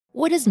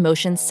What does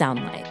motion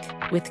sound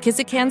like? With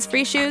Kizikans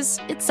free shoes,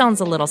 it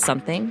sounds a little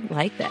something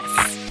like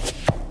this.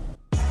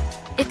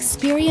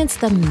 Experience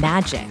the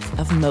magic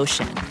of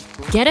motion.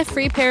 Get a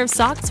free pair of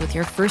socks with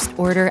your first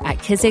order at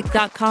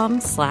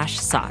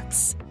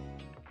kizik.com/socks.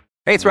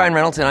 Hey, it's Ryan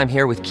Reynolds, and I'm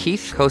here with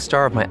Keith,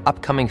 co-star of my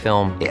upcoming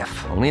film,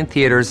 If, only in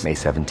theaters May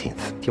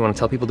 17th. Do you want to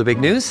tell people the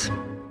big news?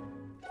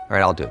 All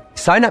right, I'll do it.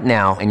 Sign up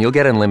now and you'll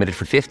get unlimited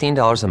for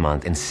 $15 a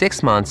month and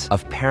 6 months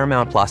of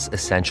Paramount Plus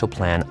Essential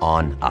Plan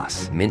on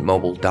us.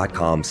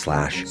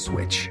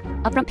 MintMobile.com/switch.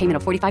 Upfront payment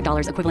of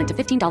 $45 equivalent to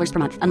 $15 per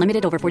month.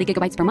 Unlimited over 40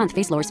 gigabytes per month.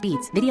 Face lower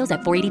speeds. Videos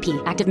at 480p.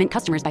 Active Mint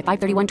customers by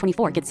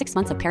 531.24 get 6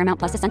 months of Paramount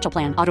Plus Essential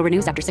Plan. Auto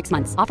renews after 6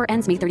 months. Offer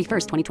ends May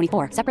 31st,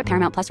 2024. Separate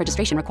Paramount Plus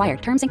registration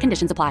required. Terms and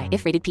conditions apply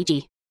if rated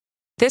PG.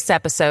 This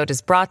episode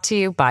is brought to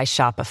you by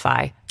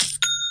Shopify.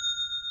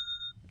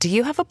 Do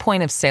you have a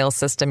point of sale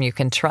system you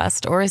can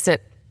trust, or is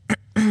it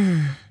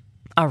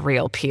a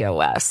real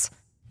POS?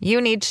 You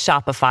need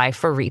Shopify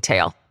for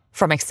retail.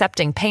 From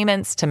accepting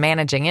payments to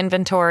managing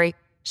inventory,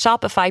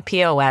 Shopify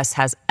POS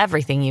has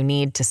everything you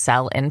need to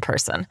sell in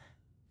person.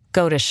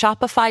 Go to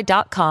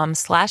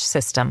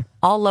shopify.com/system,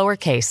 all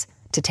lowercase,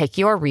 to take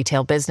your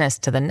retail business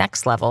to the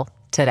next level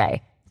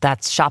today.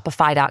 That's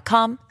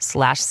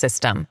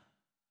shopify.com/system.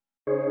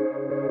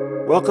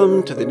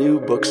 Welcome to the New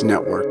Books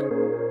Network.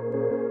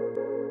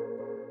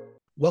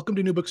 Welcome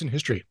to New Books in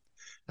History,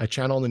 a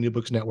channel on the New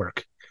Books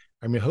Network.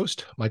 I'm your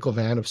host, Michael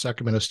Vann of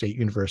Sacramento State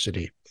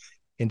University,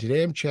 and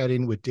today I'm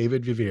chatting with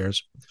David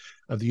Veevers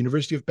of the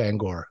University of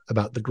Bangor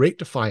about The Great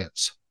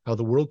Defiance, How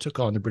the World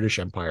Took on the British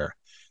Empire,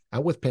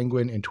 out with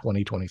Penguin in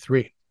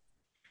 2023.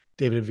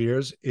 David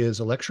Veevers is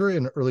a lecturer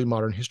in early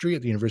modern history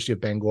at the University of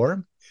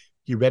Bangor.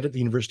 He read at the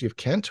University of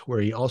Kent,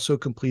 where he also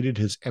completed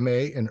his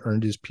MA and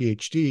earned his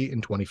PhD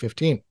in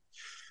 2015.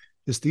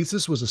 His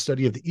thesis was a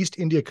study of the East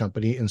India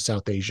Company in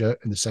South Asia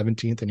in the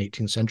 17th and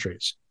 18th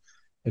centuries,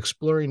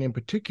 exploring in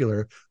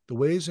particular the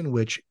ways in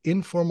which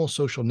informal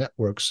social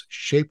networks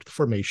shaped the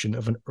formation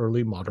of an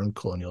early modern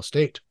colonial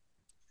state.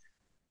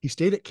 He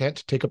stayed at Kent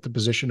to take up the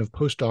position of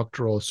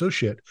postdoctoral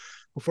associate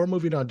before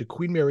moving on to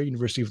Queen Mary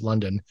University of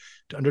London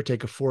to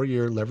undertake a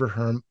 4-year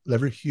Leverhulme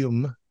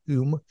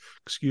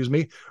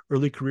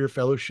early career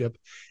fellowship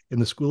in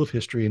the School of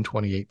History in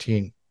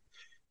 2018.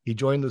 He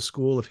joined the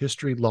School of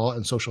History, Law,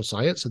 and Social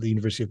Science at the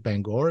University of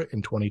Bangor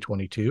in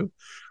 2022,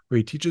 where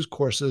he teaches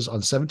courses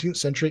on 17th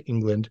century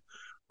England,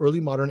 early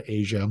modern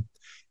Asia,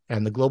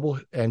 and global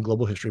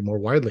history more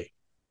widely.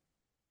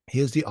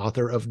 He is the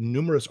author of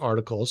numerous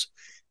articles,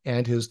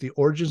 and his The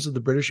Origins of the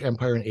British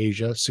Empire in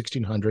Asia,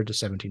 1600 to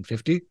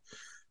 1750,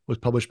 was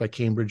published by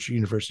Cambridge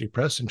University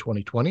Press in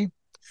 2020.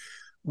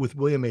 With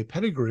William A.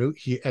 Pettigrew,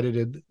 he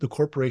edited The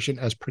Corporation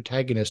as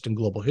Protagonist in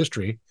Global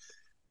History,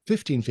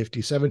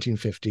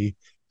 1550-1750,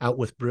 out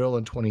with Brill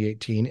in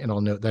 2018, and I'll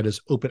note that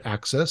is open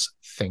access.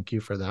 Thank you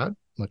for that.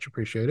 Much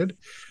appreciated.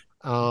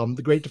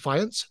 The Great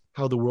Defiance,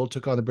 How the World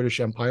Took on the British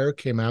Empire,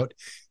 came out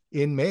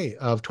in May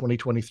of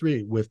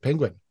 2023 with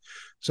Penguin.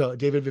 So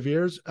David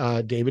Veevers,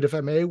 David, if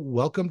I may,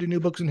 welcome to New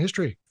Books in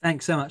History.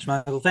 Thanks so much,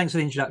 Michael. Thanks for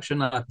the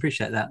introduction. I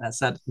appreciate that.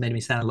 That made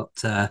me sound a lot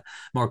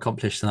more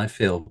accomplished than I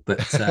feel.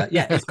 But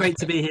yeah, it's great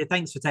to be here.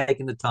 Thanks for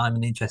taking the time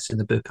and interest in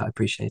the book. I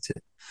appreciate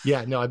it.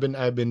 Yeah, no, I've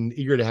been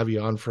eager to have you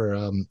on for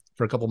a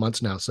couple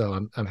months now,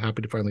 so I'm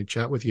happy to finally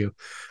chat with you.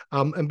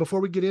 And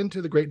before we get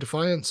into The Great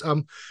Defiance,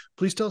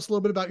 please tell us a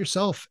little bit about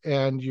yourself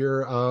and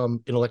your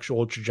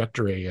intellectual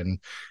trajectory, and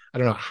I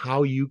don't know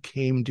how you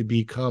came to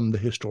become the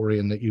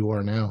historian that you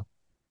are now.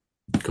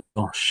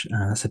 Gosh,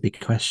 that's a big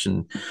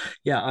question.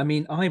 Yeah, I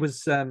mean, I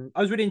was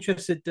really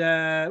interested.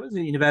 I was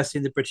at university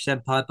in the British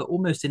Empire, but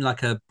almost in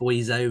like a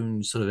boy's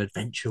own sort of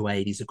adventure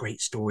way. These are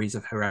great stories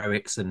of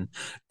heroics and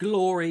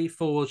glory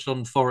forged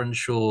on foreign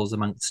shores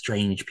amongst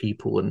strange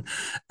people,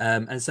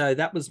 and so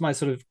that was my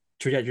sort of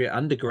trajectory at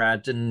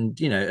undergrad. And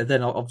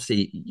then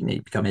obviously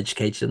you become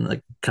educated in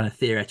the kind of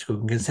theoretical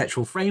and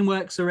conceptual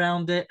frameworks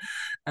around it,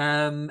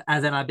 and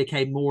then I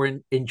became more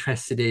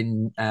interested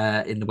in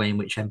the way in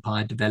which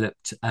empire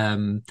developed,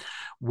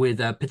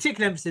 with a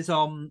particular emphasis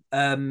on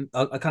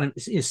a kind of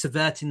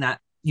subverting that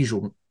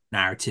usual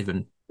narrative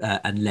and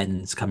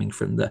lens coming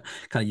from the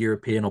kind of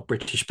European or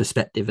British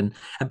perspective, and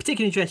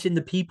particularly interested in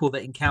the people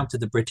that encountered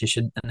the British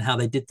and how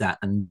they did that.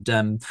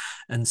 And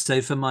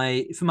so for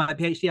my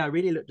PhD, I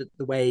really looked at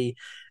the way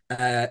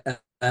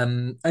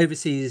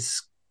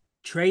overseas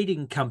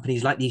trading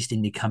companies like the East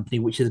India Company,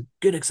 which is a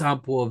good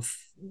example of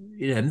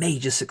a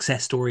major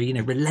success story,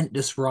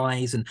 relentless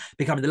rise and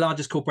becoming the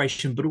largest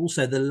corporation, but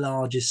also the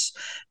largest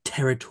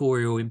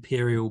territorial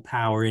imperial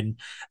power in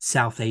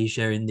South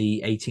Asia in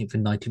the 18th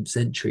and 19th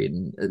century.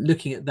 And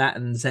looking at that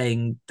and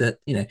saying that,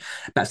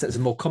 perhaps that's a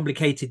more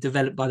complicated,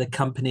 developed by the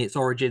company, its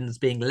origins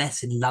being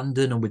less in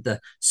London and with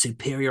the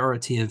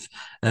superiority of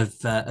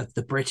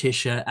the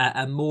British,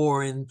 and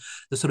more in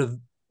the sort of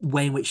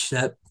way in which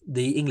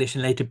the English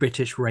and later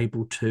British were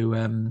able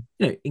to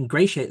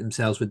ingratiate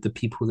themselves with the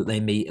people that they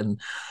meet and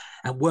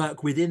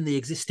work within the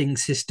existing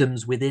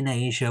systems within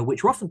Asia,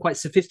 which were often quite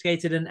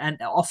sophisticated and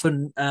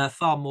often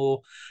far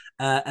more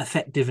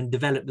effective and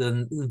developed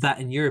than that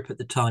in Europe at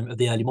the time of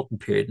the early modern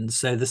period. And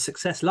so the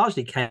success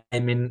largely came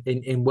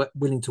in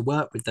willing to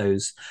work with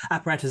those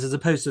apparatus, as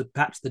opposed to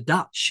perhaps the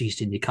Dutch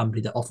East India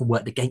Company that often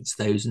worked against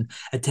those and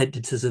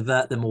attempted to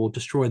subvert them or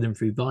destroy them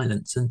through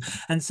violence.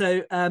 And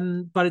so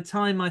by the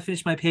time I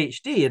finished my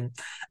PhD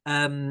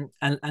and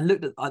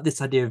looked at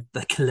this idea of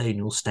the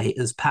colonial state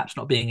as perhaps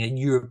not being a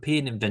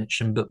European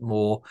invention, but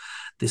more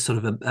this sort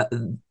of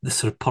the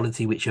sort of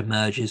polity which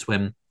emerges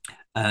when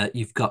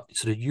you've got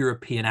sort of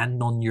European and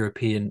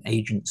non-European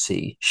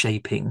agency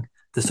shaping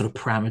the sort of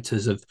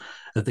parameters of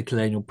the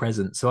colonial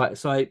presence. So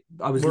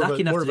I was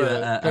lucky enough to do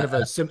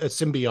a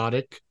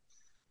symbiotic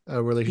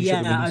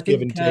relationship. Yeah, I think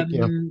give and take.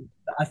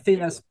 I think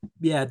that's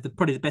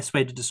probably the best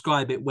way to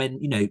describe it. When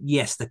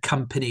yes, the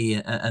company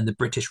and the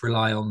British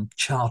rely on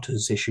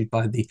charters issued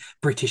by the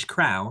British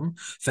Crown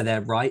for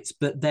their rights,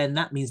 but then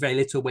that means very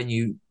little when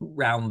you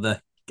round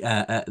the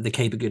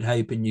Cape of Good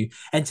Hope and you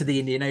enter the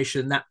Indian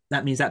Ocean.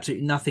 That means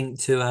absolutely nothing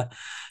to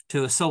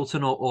a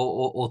sultan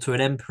or to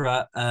an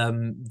emperor.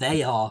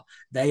 They are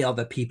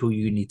the people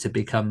you need to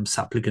become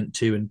supplicant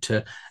to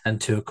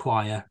and to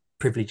acquire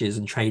privileges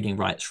and trading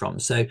rights from.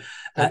 So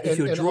if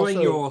you're drawing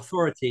also, your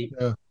authority,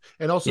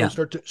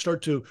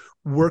 start to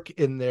work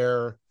in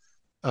their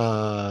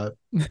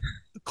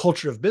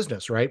culture of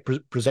business, right?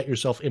 Present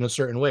yourself in a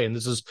certain way, and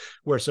this is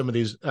where some of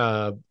these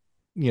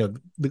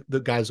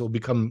the guys will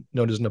become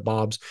known as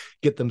nabobs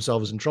get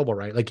themselves in trouble,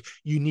 right? Like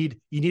you need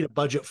a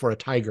budget for a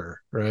tiger,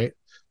 right?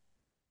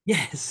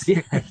 Yes,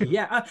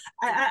 yeah.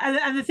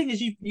 And the thing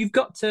is, you've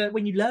got to,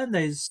 when you learn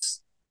those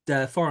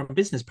foreign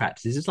business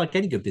practices, it's like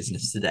any good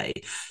business today.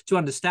 To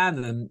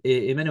understand them,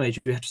 in many ways,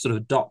 you have to sort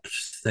of adopt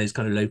those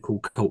kind of local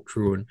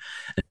cultural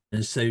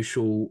and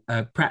social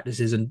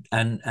practices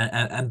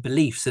and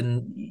beliefs.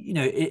 And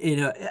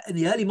in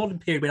the early modern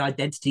period, when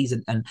identities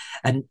and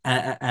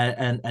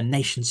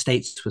nation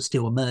states were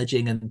still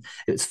emerging, and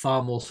it was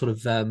far more sort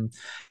of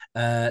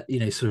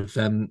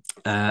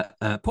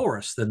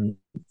porous than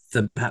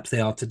perhaps they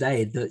are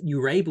today, that you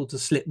were able to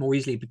slip more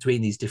easily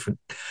between these different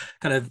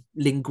kind of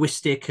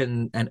linguistic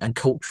and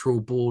cultural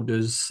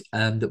borders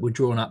that were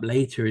drawn up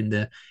later in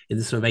the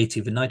sort of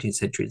 18th and 19th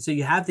century. So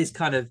you have this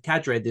kind of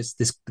cadre,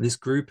 this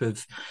group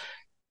of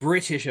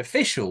British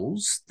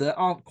officials that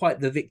aren't quite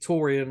the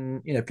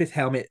Victorian, pith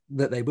helmet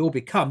that they will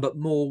become, but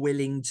more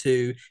willing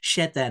to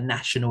shed their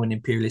national and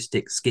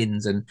imperialistic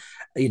skins and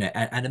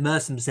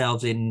immerse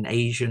themselves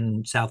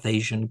in South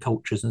Asian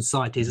cultures and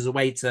societies as a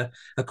way to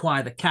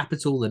acquire the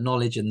capital, the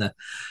knowledge, and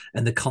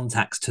the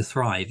contacts to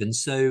thrive. And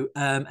so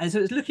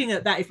it's looking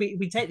at that. If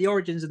we take the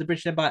origins of the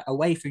British Empire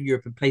away from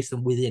Europe and place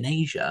them within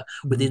Asia,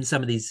 within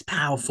some of these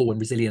powerful and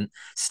resilient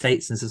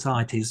states and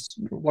societies,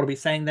 what are we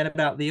saying then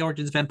about the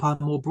origins of empire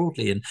more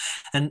broadly?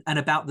 And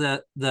about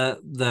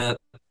the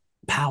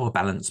power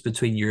balance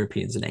between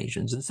Europeans and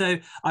Asians. And so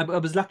I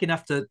was lucky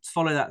enough to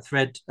follow that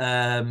thread,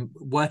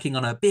 working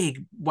on a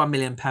big £1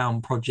 million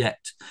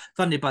project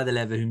funded by the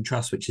Leverhulme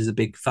Trust, which is a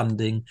big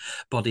funding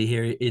body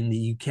here in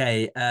the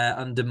UK,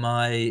 under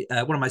my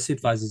one of my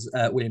supervisors,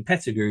 William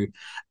Pettigrew,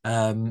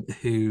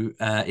 who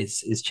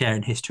is chair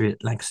in history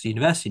at Lancaster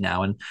University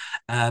now.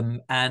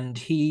 And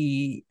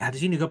he had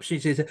this unique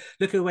opportunity to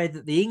look at the way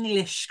that the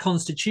English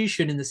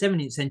constitution in the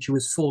 17th century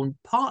was formed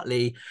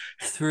partly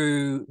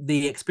through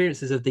the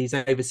experiences of these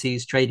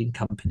overseas trading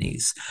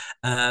companies,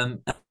 and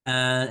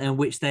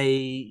which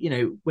they,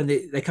 when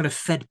they kind of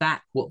fed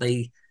back what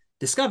they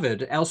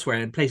discovered elsewhere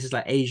in places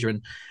like Asia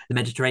and the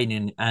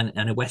Mediterranean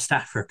and West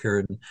Africa,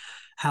 and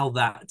how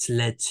that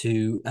led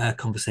to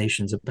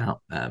conversations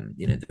about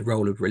the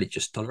role of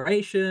religious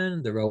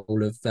toleration, the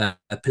role of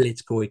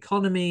political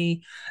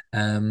economy,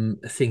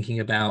 thinking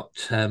about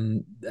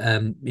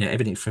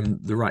everything from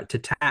the right to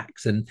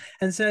tax, and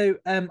so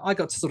I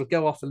got to sort of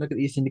go off and look at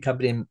the East India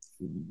Company, and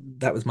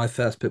that was my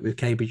first book with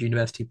Cambridge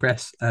University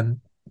Press, and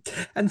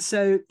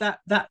so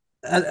the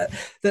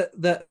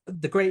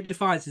Great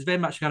Defiance is very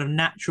much a kind of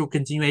natural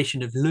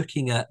continuation of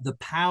looking at the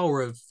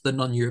power of the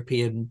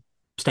non-European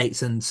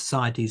states and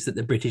societies that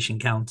the British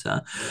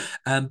encounter,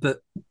 but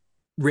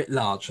writ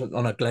large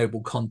on a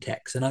global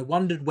context. And I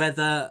wondered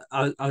whether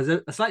I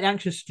was slightly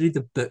anxious to do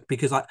the book,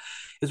 because it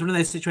was one of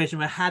those situations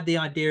where I had the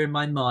idea in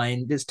my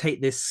mind, let's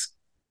take this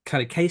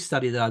kind of case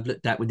study that I've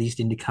looked at with the East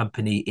India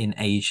Company in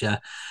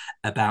Asia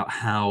about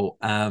how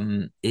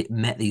it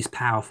met these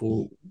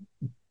powerful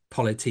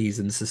polities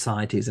and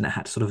societies, and it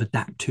had to sort of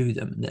adapt to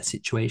them in that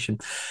situation.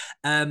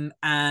 And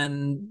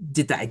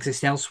did that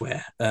exist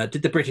elsewhere?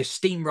 Did the British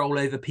steamroll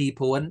over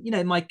people? And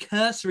my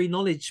cursory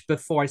knowledge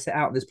before I set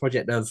out this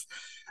project of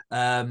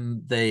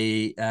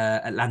the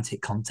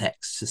Atlantic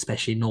context,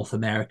 especially North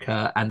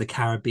America and the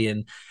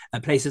Caribbean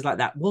and places like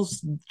that,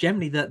 was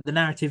generally the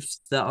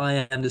narratives that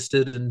I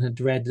understood and had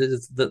read,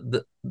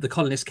 that the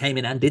colonists came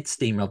in and did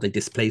steamroll. They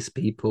displaced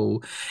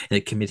people,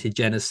 committed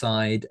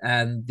genocide,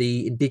 and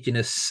the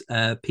indigenous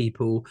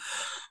people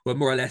were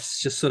more or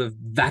less just sort of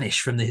vanished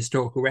from the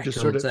historical records.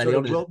 Just sort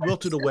of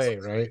wilted away,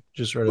 right?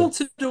 Just sort of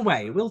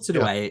wilted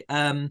away.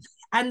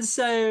 And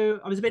so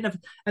I was a bit nervous.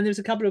 And there was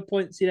a couple of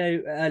points,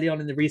 early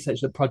on in the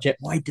research of the project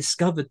where I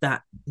discovered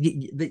that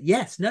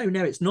yes, no,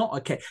 it's not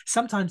okay.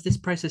 Sometimes this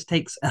process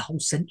takes a whole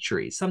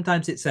century.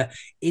 Sometimes it's a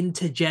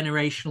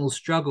intergenerational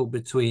struggle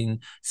between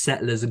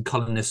settlers and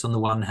colonists on the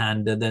one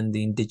hand, and then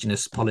the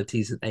indigenous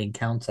polities that they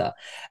encounter.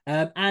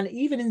 And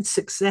even in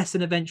success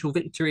and eventual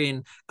victory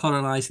in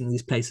colonizing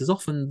these places,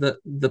 often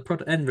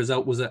the end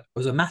result was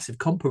a massive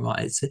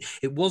compromise.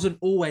 It wasn't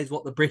always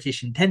what the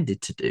British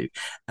intended to do.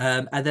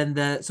 And then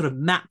the sort of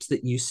maps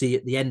that you see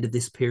at the end of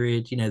this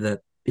period, the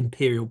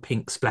imperial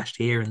pink splashed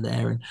here and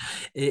there, and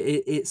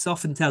it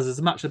often tells us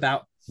much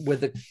about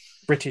whether the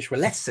British were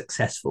less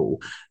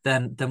successful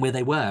than where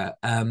they were.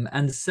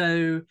 And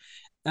so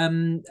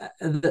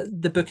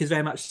the book is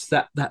very much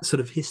that sort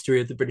of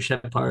history of the British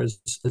Empire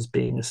as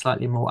being a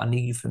slightly more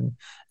uneven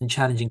and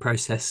challenging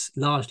process,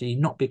 largely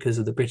not because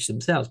of the British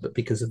themselves, but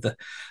because of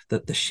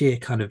the sheer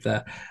kind of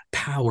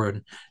power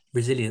and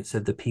resilience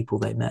of the people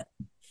they met.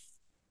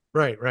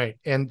 Right.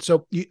 And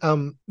so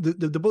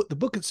the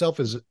book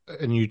itself is,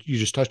 and you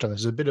just touched on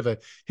this, is a bit of a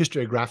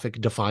historiographic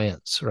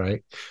defiance,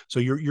 right? So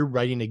you're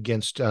writing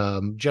against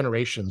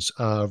generations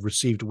of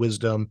received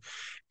wisdom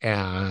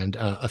and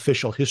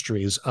official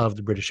histories of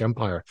the British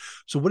Empire.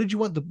 So what did you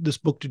want this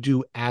book to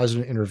do as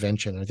an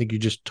intervention? I think you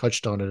just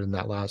touched on it in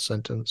that last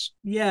sentence.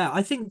 Yeah,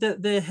 I think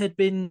that there had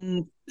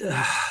been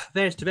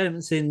various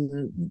developments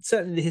in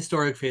certainly the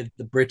historiography of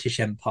the British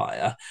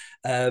Empire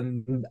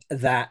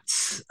that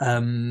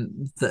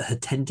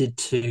had tended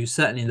to,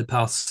 certainly in the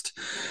past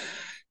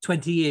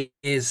 20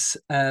 years,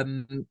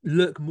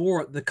 look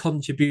more at the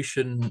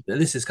contribution.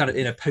 This is kind of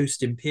in a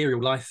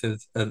post-imperial life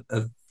of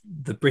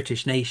the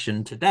British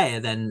nation today,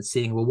 and then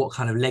seeing, well, what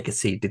kind of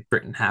legacy did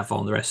Britain have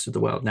on the rest of the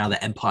world now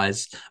that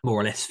empire's more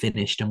or less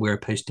finished and we're a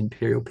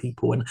post-imperial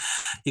people. And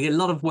you get a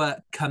lot of work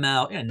come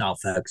out. Niall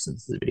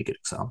Ferguson's a really good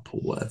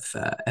example of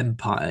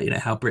empire,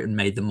 how Britain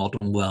made the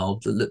modern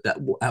world, looked at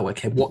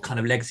what kind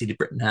of legacy did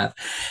Britain have.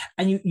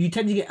 And you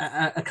tend to get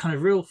a kind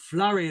of real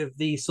flurry of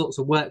these sorts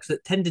of works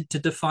that tended to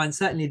define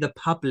certainly the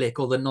public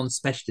or the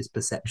non-specialist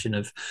perception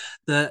of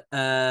that,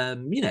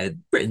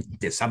 Britain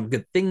did some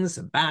good things,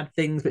 some bad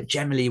things, but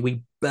generally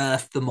we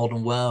birthed the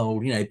modern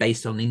world,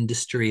 based on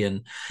industry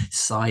and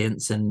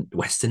science and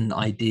Western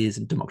ideas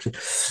and democracy.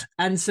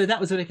 And so that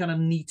was a very kind of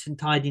neat and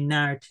tidy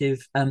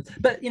narrative.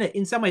 But,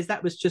 in some ways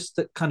that was just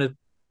the kind of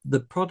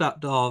the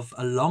product of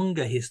a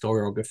longer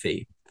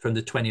historiography from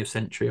the 20th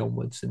century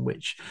onwards, in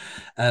which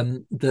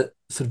the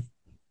sort of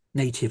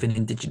native and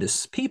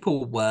indigenous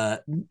people were,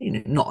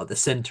 not at the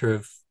center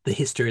of the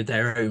history of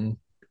their own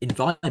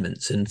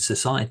environments and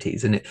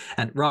societies. And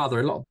rather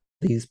a lot of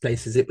these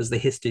places, it was the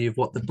history of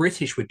what the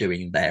British were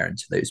doing there and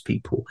to those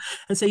people.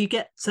 And so you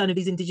get some of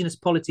these indigenous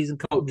polities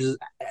and cultures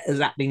as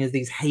acting as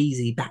these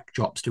hazy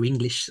backdrops to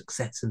English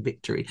success and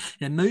victory.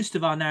 Most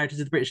of our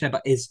narratives of the British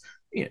Empire is,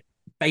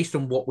 based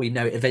on what we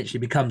know it eventually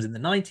becomes in the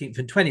 19th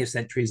and 20th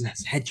centuries,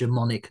 as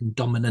hegemonic and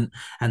dominant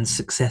and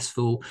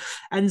successful.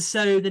 And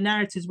so the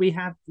narratives we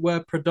have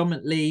were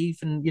predominantly,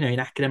 even, in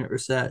academic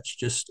research,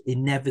 just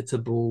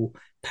inevitable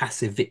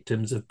passive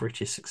victims of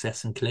British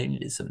success and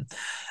colonialism.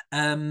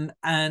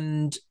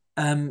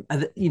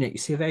 You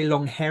see a very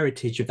long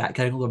heritage of that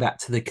going all the way back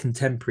to the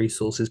contemporary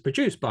sources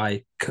produced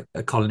by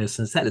colonists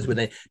and settlers, where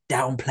they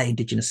downplay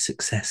indigenous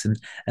success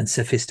and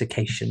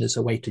sophistication as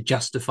a way to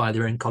justify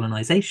their own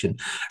colonization,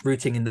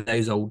 rooting in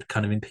those old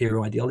kind of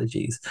imperial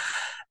ideologies.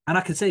 And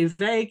I can say a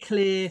very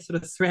clear sort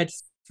of thread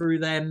through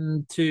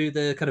them to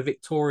the kind of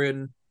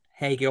Victorian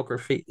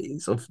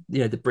hagiographies of,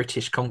 the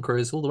British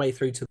conquerors, all the way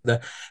through to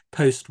the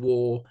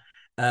post-war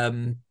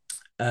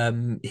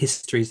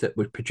histories that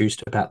were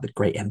produced about the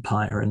Great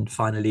Empire, and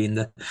finally in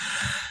the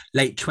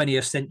late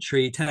 20th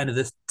century, turn of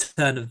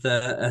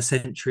the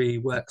century,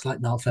 works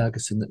like Niall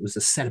Ferguson that was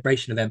a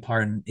celebration of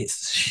empire and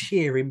its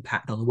sheer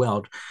impact on the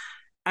world.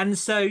 And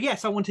so,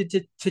 yes, I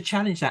wanted to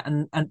challenge that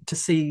and to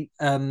see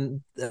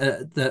if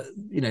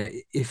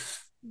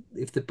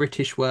the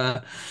British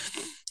were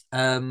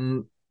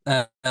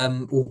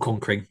all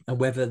conquering, and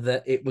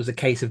whether it was a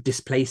case of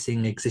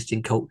displacing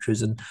existing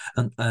cultures and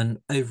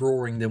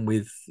overawing them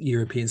with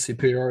European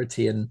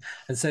superiority. And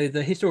so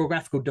the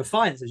historiographical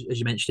defiance, as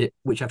you mentioned it,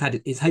 which I've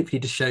had, is hopefully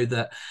to show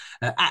that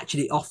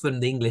actually often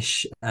the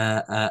English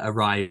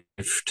arrived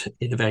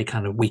in a very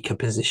kind of weaker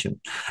position,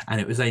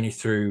 and it was only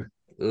through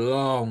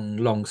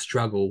long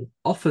struggle,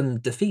 often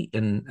defeat,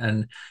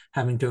 and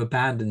having to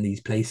abandon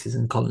these places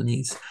and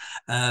colonies,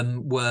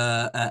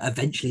 were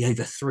eventually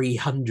over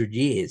 300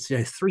 years,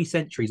 3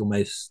 centuries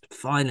almost,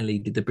 finally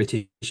did the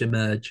British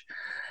emerge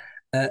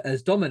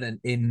as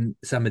dominant in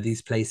some of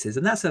these places.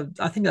 And that's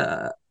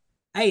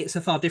it's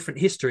a far different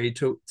history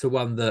to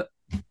one that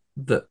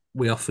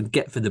we often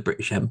get for the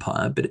British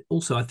Empire, but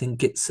also I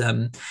think it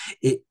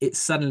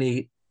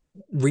suddenly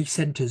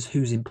recenters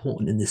who's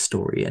important in this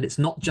story. And it's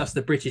not just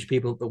the British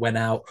people that went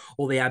out,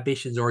 or the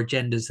ambitions or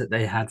agendas that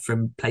they had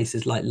from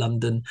places like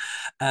London.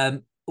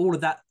 All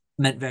of that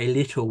meant very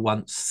little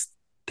once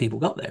people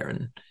got there.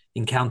 And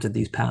encountered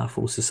these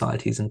powerful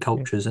societies and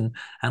cultures, and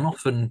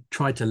often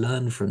tried to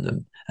learn from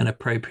them and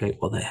appropriate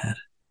what they had.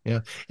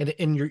 Yeah.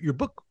 And your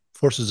book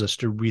forces us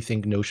to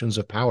rethink notions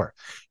of power.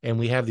 And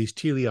we have these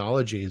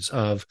teleologies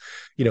of,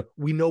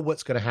 we know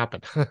what's going to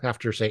happen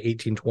after, say,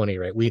 1820,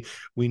 right? We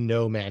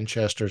know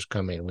Manchester's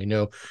coming. We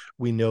know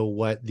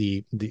what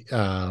the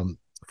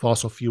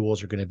fossil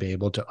fuels are going to be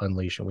able to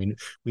unleash, and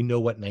we know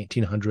what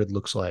 1900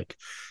 looks like.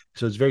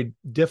 So it's very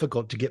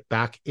difficult to get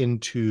back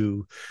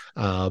into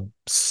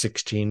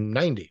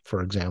 1690,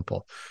 for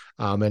example.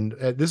 And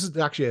this is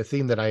actually a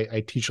theme that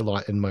I teach a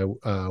lot in my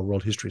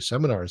world history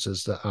seminars,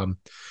 is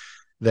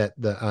that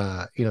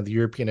the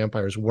European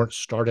empires weren't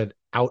started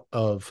out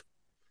of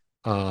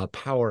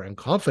power and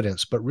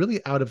confidence, but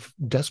really out of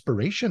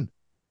desperation.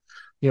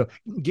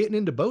 Getting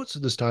into boats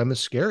at this time is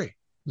scary.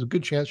 There's a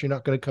good chance you're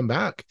not going to come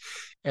back.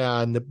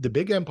 And the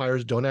big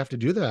empires don't have to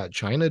do that.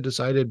 China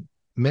decided,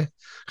 meh,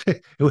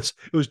 it was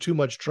too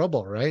much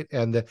trouble, right?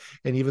 And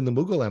even the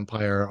Mughal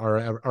Empire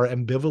are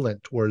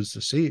ambivalent towards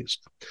the seas.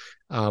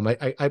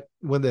 I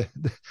one of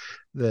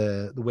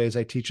the ways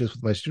I teach this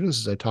with my students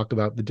is I talk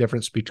about the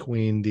difference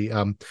between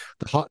the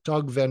hot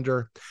dog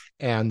vendor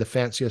and the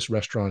fanciest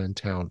restaurant in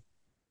town.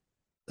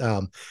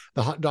 The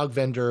hot dog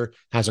vendor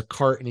has a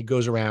cart, and he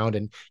goes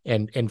around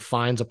and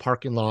finds a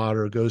parking lot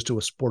or goes to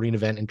a sporting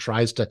event and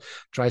tries to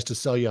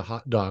sell you a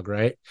hot dog,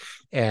 right?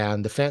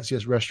 And the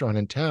fanciest restaurant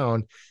in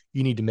town,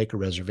 you need to make a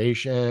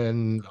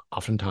reservation,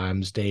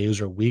 oftentimes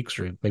days or weeks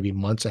or maybe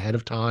months ahead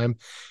of time,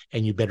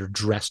 and you better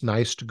dress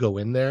nice to go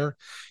in there.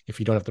 If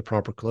you don't have the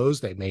proper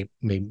clothes, they may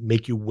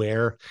make you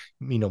wear,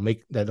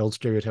 make that old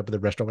stereotype of the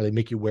restaurant where they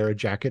make you wear a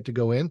jacket to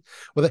go in.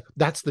 Well,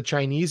 that's the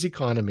Chinese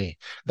economy.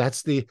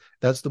 That's the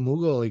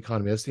Mughal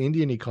economy. That's the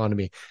Indian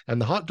economy. And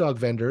the hot dog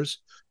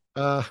vendors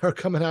are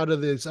coming out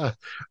of this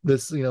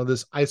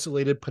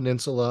isolated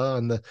peninsula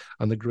on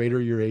the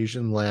greater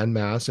Eurasian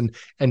landmass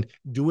and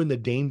doing the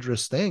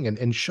dangerous thing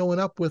and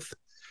showing up with,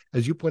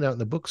 as you point out in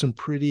the book, some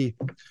pretty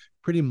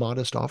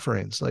modest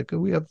offerings. Like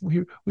we've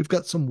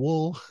got some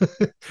wool,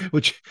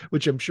 which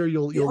I'm sure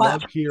you'll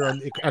love here on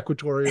the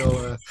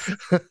equatorial.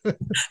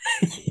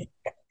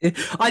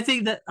 I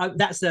think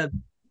that's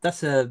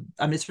it's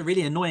a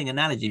really annoying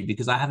analogy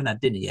because I haven't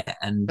had dinner yet,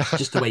 and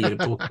just the way you're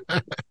talking,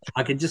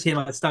 I can just hear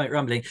my stomach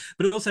rumbling.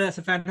 But also, that's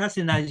a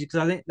fantastic analogy because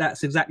I think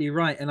that's exactly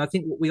right. And I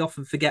think what we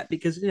often forget,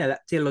 because that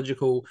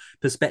theological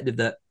perspective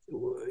that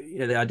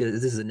the idea that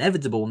this is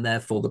inevitable and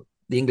therefore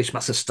the English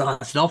must have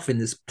started off in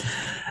this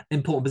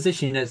important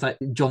position. It's like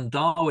John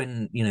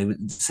Darwin,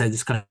 said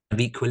this kind of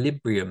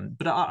equilibrium.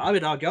 But I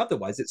would argue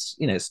otherwise. It's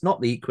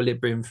not the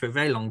equilibrium for a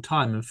very long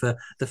time, and for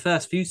the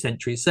first few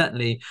centuries,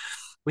 certainly.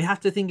 We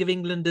have to think of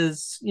England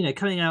as,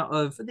 coming out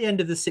of the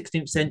end of the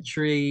 16th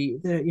century,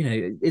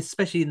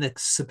 especially in the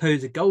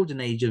supposed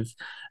golden age of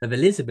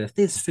Elizabeth.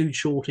 There's food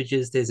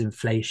shortages, there's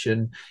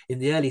inflation. In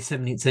the early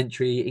 17th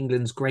century,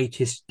 England's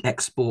greatest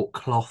export,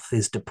 cloth,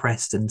 is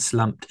depressed and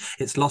slumped.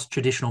 It's lost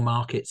traditional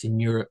markets in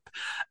Europe.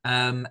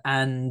 The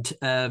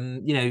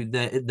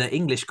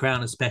English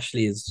crown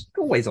especially is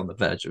always on the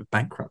verge of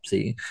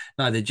bankruptcy.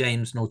 Neither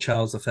James nor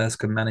Charles I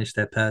can manage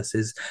their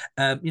purses.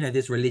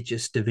 There's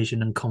religious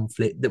division and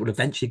conflict that will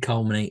eventually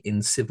culminate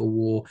in civil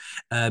war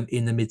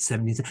in the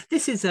mid-70s.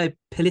 This is a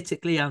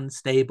politically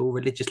unstable,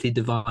 religiously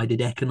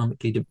divided,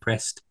 economically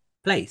depressed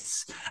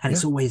place, and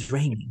it's always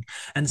raining.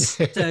 And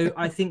so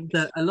I think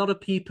that a lot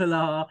of people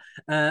are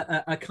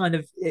kind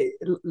of,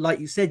 like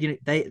you said,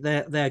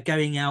 they're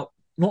going out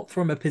not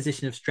from a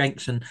position of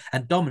strength and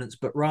dominance,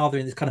 but rather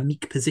in this kind of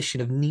meek position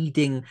of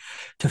needing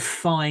to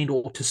find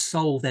or to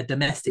solve their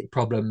domestic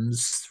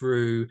problems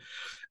through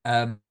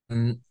the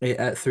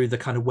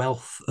kind of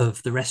wealth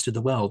of the rest of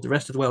the world. The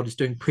rest of the world is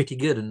doing pretty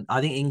good, and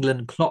I think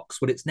England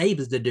clocks what its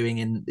neighbours are doing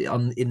in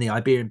the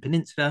Iberian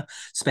Peninsula,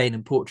 Spain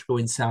and Portugal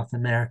in South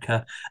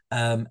America,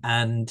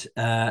 and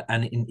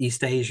in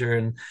East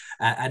Asia,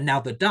 and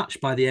now the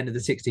Dutch by the end of the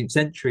 16th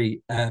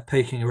century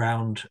poking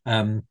around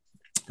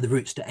the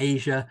routes to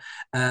Asia,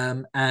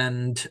 and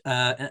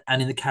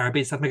in the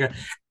Caribbean, South America,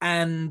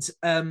 and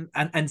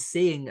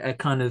seeing a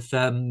kind of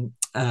an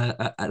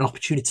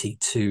opportunity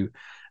to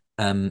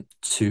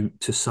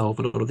solve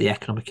a lot of the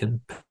economic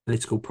and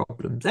political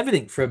problems.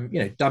 Everything from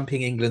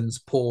dumping England's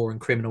poor and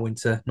criminal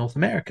into North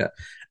America.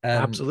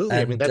 Absolutely.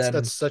 I mean,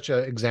 that's such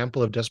an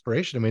example of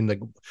desperation. I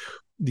mean,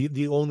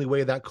 the only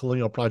way that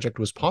colonial project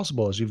was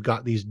possible is you've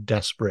got these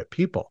desperate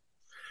people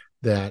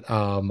that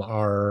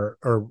are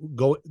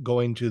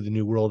going to the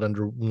New World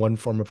under one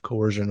form of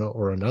coercion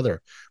or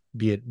another,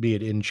 be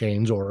it in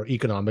chains or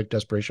economic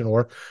desperation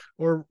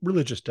or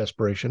religious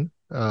desperation.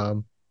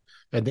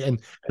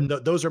 And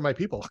those are my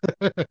people.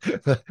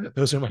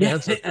 Those are my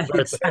ancestors.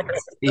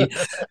 Exactly.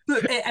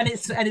 and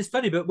it's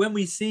funny, but when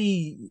we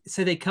see,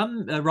 so they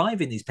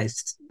arrive in these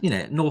places,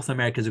 North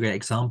America is a great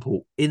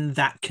example in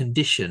that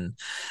condition,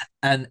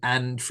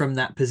 and from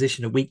that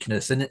position of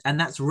weakness, and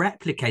that's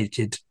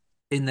replicated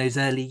in those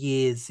early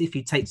years. If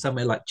you take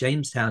somewhere like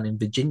Jamestown in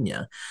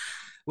Virginia,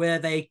 where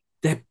they're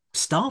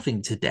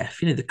starving to death.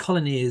 The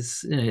colony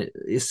is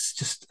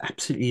just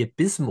absolutely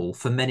abysmal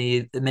for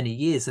many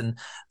years, and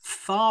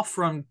far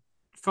from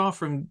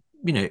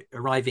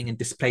arriving and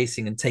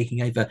displacing and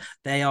taking over,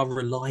 they are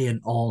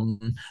reliant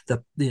on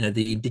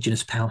the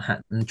indigenous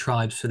Powhatan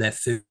tribes for their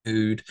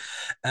food.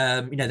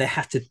 They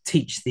have to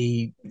teach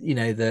the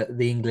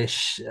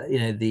English,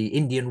 the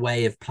Indian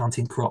way of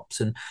planting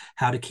crops and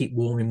how to keep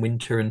warm in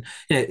winter. And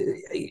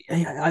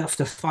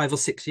after 5 or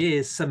 6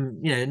 years, some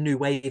new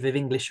wave of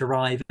English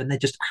arrive, and they're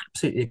just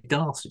absolutely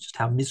aghast at just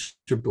how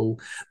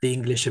miserable the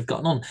English have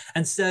gotten on.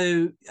 And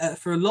so,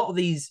 for a lot of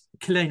these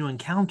colonial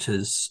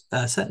encounters,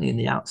 certainly in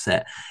the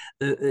outset,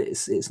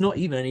 it's not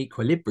even an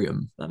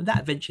equilibrium. I mean, that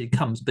eventually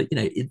comes, but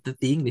the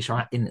English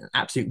are in an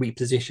absolute weak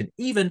position,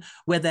 even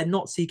where they're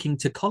not seeking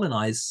to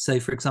colonize. So,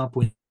 for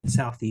example, in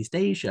Southeast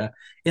Asia,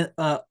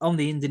 on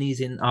the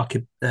Indonesian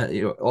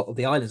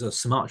the islands of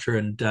Sumatra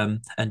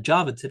and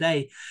Java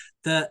today,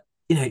 that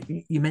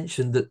you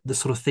mentioned that the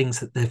sort of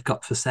things that they've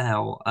got for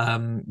sale,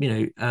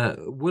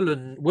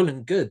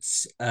 woolen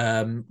goods,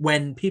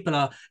 when people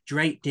are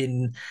draped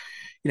in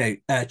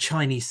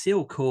Chinese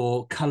silk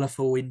or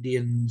colorful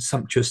Indian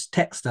sumptuous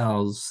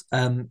textiles.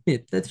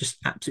 They're just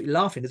absolutely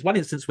laughing. There's one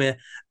instance where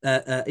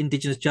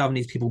indigenous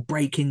Javanese people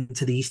break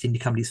into the East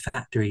India Company's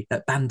factory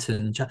at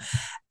Banten,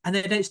 and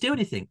they don't steal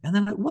anything. And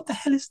they're like, what the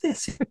hell is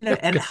this?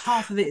 And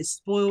half of it is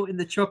spoiled in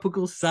the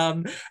tropical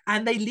sun,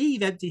 and they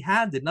leave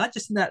empty-handed. And I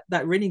just think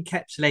that really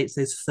encapsulates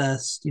this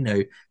first,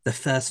 the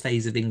first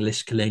phase of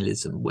English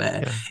colonialism,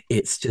 where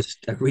it's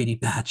just a really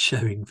bad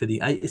showing for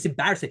it's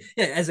embarrassing.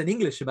 As an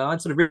Englishman, I'm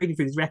sort of reading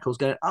through these records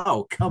going,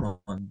 oh, come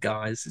on,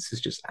 guys, this is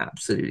just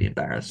absolutely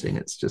embarrassing.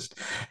 It's just,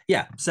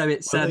 so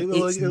it's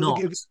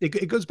not.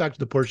 It goes back to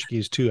the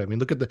Portuguese too. I mean,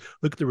 look at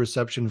the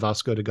reception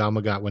Vasco da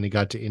Gama got when he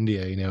got to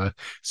India,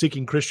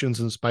 seeking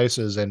Christians and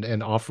spices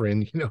and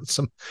offering,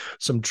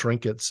 some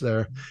trinkets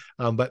there.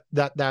 But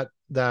that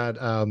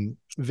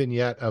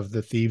vignette of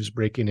the thieves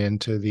breaking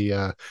into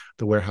the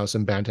warehouse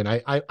in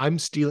Banten, I'm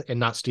stealing, and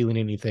not stealing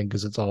anything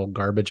because it's all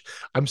garbage.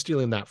 I'm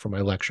stealing that for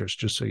my lectures,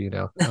 just so you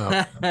know.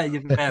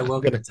 You're very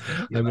welcome.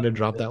 I'm gonna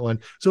drop that one.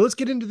 So let's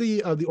get into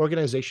the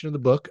organization of the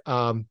book.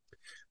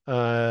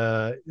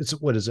 It's,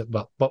 what is it,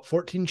 about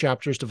 14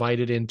 chapters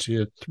divided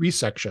into 3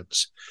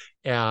 sections,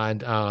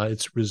 and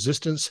it's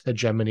resistance,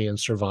 hegemony, and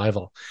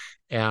survival.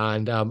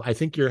 And I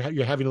think you're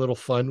having a little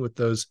fun with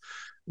those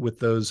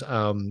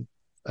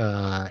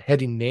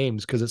heading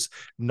names, because it's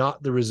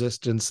not the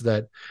resistance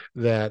that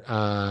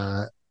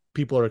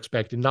people are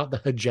expecting, not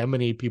the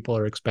hegemony people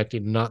are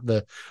expecting, not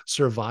the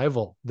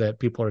survival that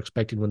people are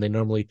expecting when they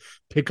normally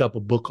pick up a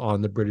book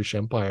on the British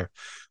Empire.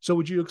 So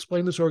would you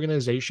explain this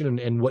organization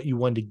and what you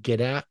wanted to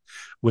get at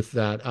with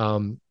that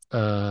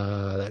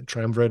that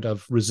triumvirate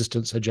of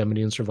resistance,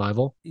 hegemony, and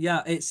survival?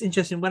 Yeah, it's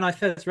interesting. When I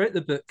first wrote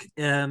the book,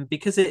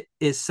 because it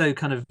is so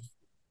kind of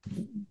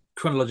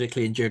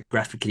chronologically and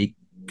geographically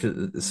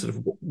sort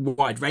of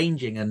wide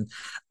ranging, and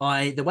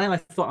the way I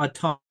thought I'd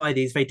tie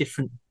these very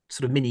different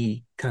sort of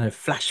mini kind of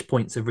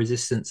flashpoints of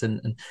resistance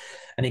and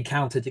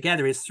encounter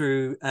together is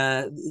through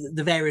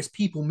the various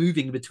people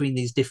moving between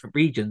these different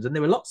regions. And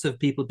there were lots of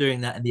people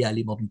doing that in the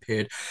early modern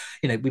period.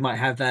 We might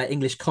have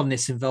English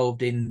colonists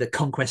involved in the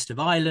conquest of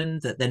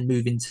Ireland that then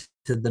move into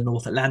the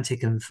North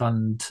Atlantic and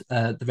fund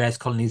the various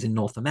colonies in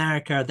North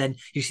America. Then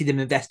you see them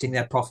investing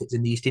their profits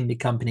in the East India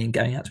Company and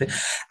going out to it.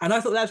 And I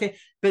thought that was okay.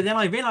 But then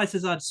I realized,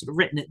 as I'd sort of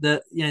written it,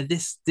 that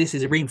this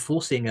is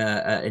reinforcing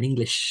an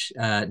English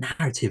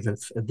narrative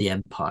of the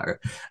empire.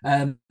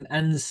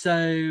 And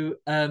so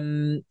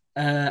and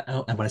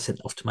when I sent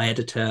it off to my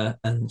editor,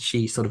 and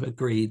she sort of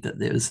agreed that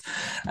there was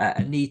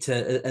a need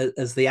to,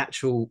 as the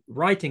actual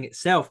writing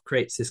itself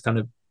creates this kind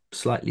of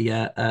slightly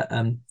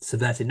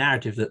subverted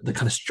narrative, that the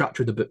kind of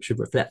structure of the book should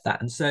reflect that.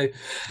 And so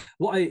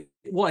the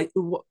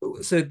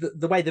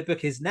way the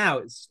book is now,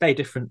 it's very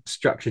different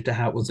structure to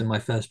how it was in my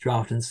first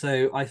draft. And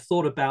so I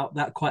thought about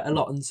that quite a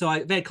lot. And so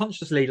I very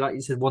consciously, like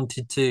you said,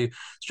 wanted to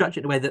structure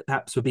it in a way that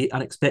perhaps would be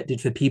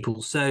unexpected for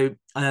people. So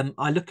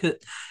I look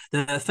at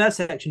the first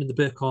section of the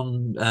book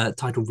on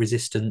titled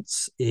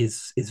Resistance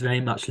is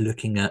very much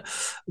looking at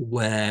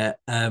where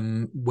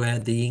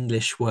the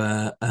English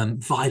were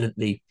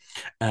violently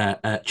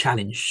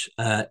challenged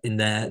in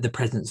the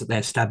presence that they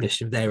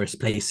established in various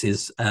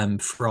places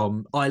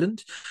from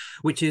Ireland,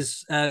 which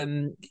is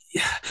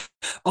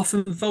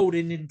often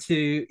folded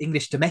into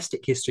English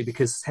domestic history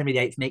because Henry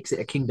VIII makes it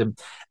a kingdom.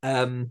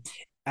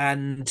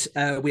 And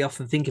we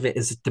often think of it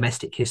as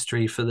domestic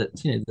history for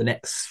the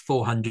next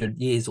 400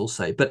 years or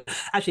so. But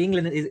actually,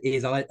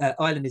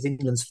 Ireland is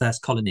England's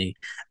first colony,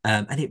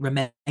 and it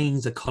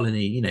remains a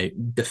colony,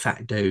 de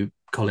facto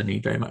colony,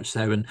 very much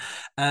so.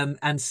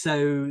 And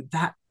so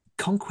that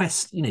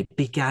conquest,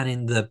 began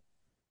in the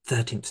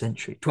 13th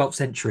century, 12th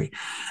century,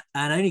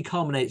 and only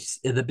culminates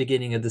at the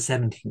beginning of the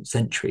 17th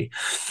century.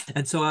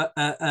 And so,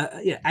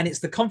 and it's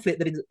the conflict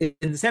that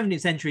in the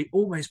 17th century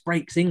almost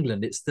breaks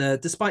England. It's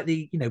despite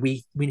the,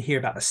 we hear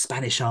about the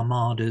Spanish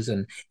armadas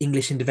and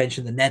English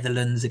intervention in the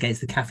Netherlands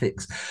against the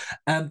Catholics,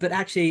 but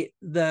actually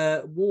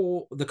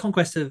the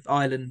conquest of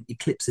Ireland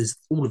eclipses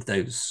all of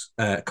those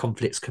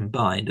conflicts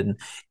combined,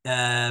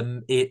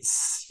 and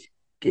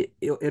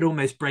it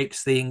almost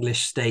breaks the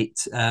English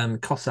state,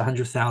 costs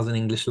 100,000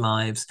 English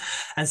lives.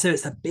 And so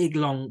it's a big,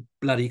 long,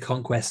 bloody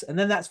conquest. And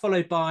then that's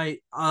followed by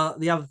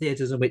the other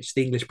theatres in which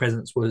the English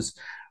presence was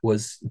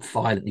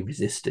violently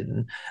resisted.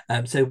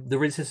 And so the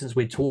resistance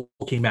we're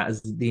talking about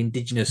is the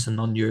indigenous and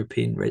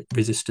non-European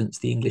resistance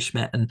the English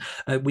met. And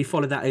we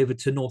follow that over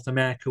to North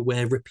America,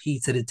 where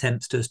repeated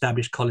attempts to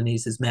establish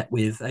colonies is met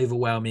with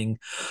overwhelming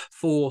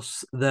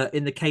force.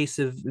 In the case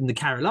of in the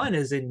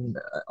Carolinas, in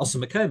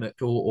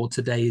Osamocomoc or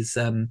today's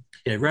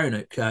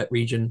Roanoke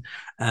region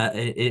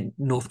in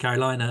North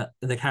Carolina,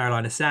 and the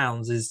Carolina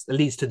Sounds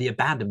leads to the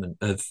abandonment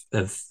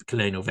of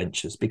colonial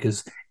ventures,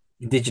 because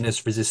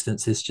indigenous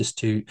resistance is just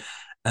too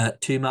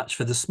much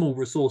for the small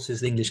resources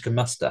the English can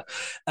muster.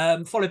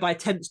 Followed by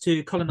attempts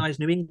to colonize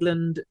New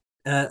England.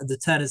 The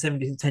turn of the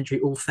 17th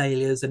century, all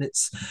failures, and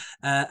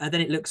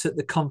then it looks at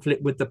the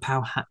conflict with the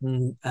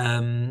Powhatan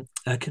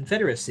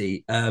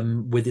Confederacy,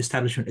 with the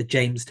establishment of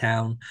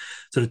Jamestown,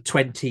 sort of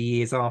 20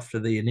 years after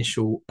the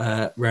initial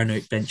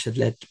Roanoke venture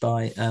led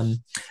by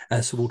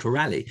Sir Walter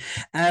Raleigh,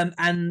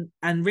 and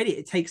really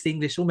it takes the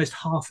English almost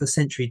half a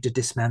century to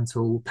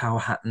dismantle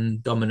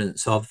Powhatan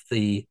dominance of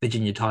the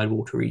Virginia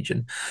Tidewater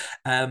region.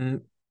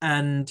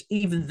 And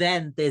even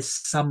then, there's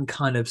some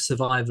kind of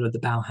survival of the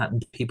Powhatan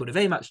people. They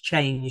very much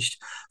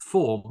changed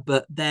form,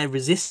 but their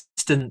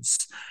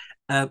resistance,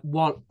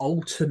 while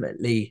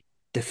ultimately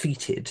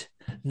defeated,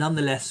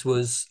 nonetheless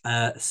was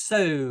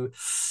so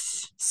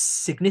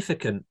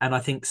significant, and I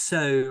think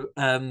so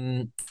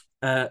kind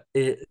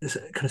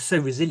of so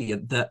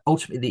resilient that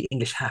ultimately the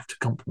English have to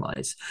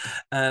compromise.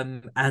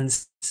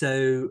 And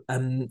so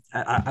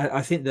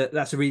I think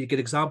that's a really good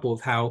example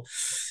of how,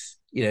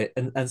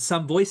 and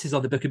some voices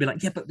on the book have been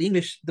like, yeah, but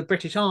the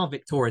British are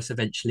victorious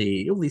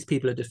eventually. All these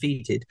people are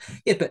defeated.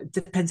 Yeah, but it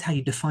depends how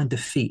you define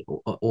defeat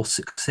or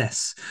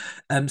success.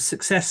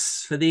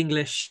 Success for the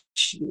English,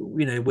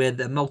 where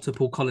the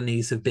multiple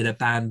colonies have been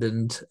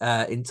abandoned,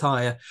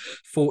 entire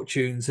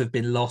fortunes have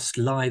been lost,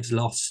 lives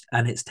lost,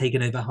 and it's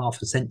taken over half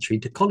a century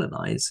to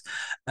colonize,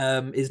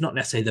 is not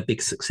necessarily the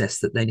big success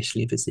that they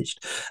initially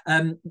envisaged.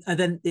 And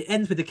then it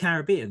ends with the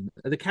Caribbean.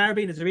 The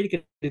Caribbean is a really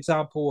good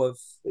example of,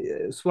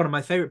 it's one of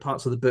my favorite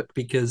parts of the book,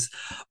 because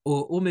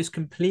almost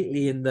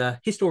completely in the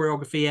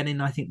historiography and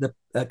in, I think,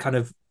 the kind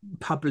of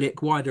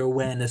public wider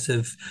awareness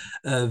of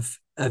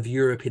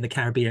Europe in the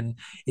Caribbean,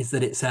 is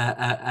that it's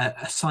a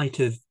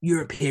site of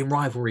European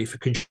rivalry for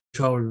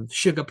control of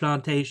sugar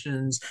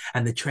plantations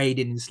and the trade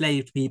in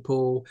enslaved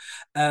people.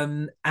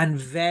 And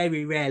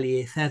very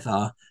rarely, if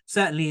ever,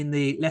 certainly in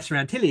the Lesser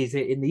Antilles,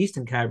 in the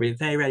Eastern Caribbean,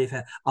 very rarely, if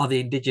ever, are the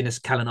indigenous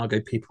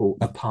Kalinago people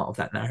a part of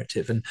that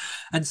narrative.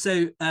 And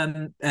so,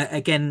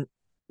 again,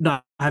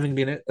 not having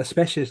been a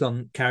specialist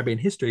on Caribbean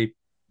history,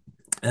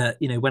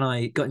 when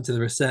I got into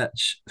the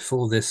research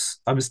for this,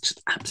 I was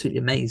just absolutely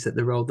amazed at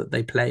the role that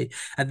they play.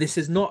 And this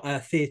is not a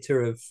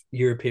theatre of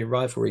European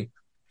rivalry.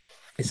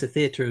 It's a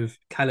theatre of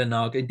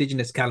Kalinago,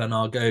 indigenous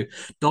Kalinago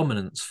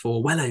dominance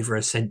for well over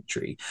a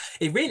century.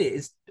 It really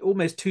is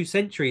almost 2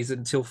 centuries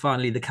until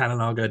finally the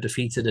Kalinago are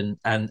defeated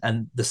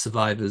and the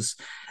survivors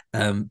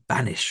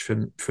banished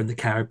from the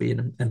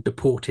Caribbean and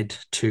deported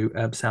to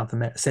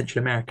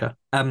Central America.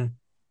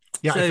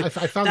 Yeah, so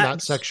I found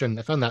that section.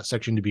 I found that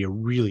section to be a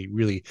really,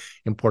 really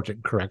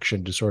important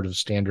correction to sort of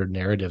standard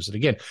narratives. And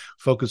again,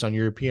 focus on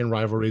European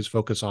rivalries.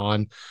 Focus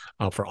on,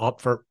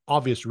 for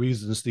obvious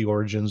reasons, the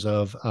origins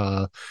of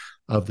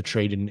the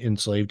trade in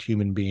enslaved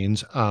human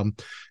beings.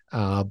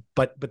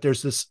 But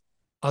there's this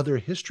other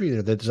history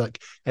there that's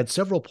like at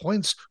several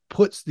points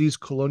puts these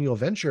colonial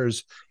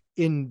ventures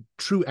in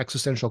true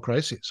existential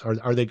crises.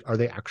 Are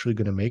they actually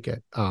going to make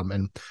it?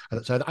 And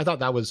so I thought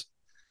that was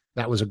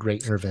a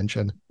great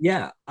intervention.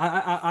 Yeah,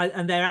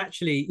 and they're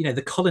actually,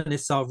 the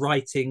colonists are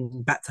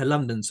writing back to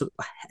London, sort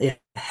of,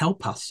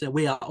 help us.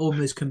 We are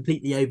almost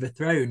completely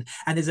overthrown.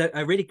 And there's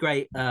a really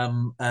great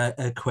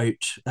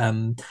quote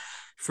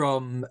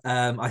from,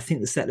 I think,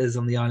 the settlers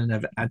on the island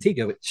of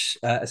Antigua, which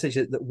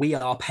essentially that we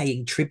are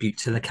paying tribute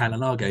to the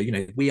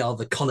Kalinago. We are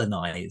the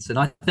colonized. And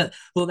I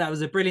thought that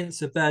was a brilliant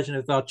subversion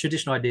of our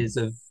traditional ideas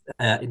of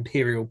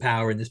imperial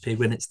power in this period,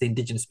 when it's the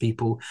indigenous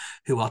people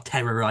who are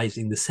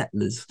terrorizing the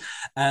settlers,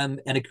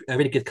 and a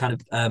really good kind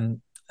of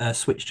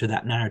switch to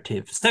that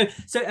narrative. So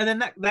and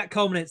then that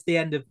culminates the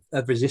end of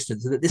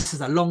resistance, that this is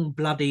a long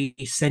bloody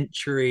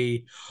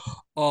century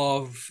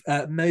of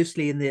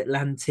mostly in the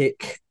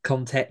Atlantic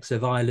context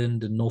of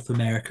Ireland and North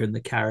America and the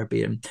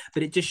Caribbean,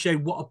 but it just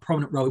showed what a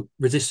prominent role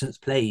resistance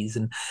plays.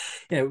 And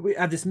we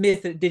have this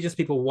myth that indigenous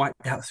people were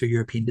wiped out through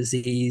European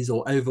disease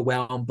or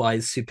overwhelmed by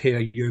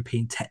superior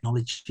European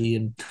technology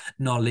and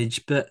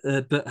knowledge, but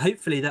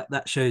hopefully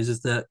that shows us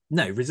that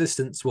no,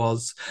 resistance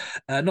was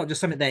not just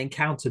something they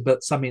encountered,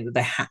 but something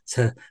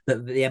that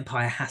that the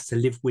empire has to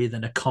live with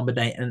and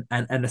accommodate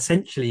and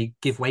essentially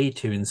give way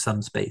to in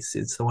some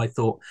spaces. So I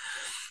thought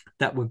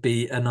that would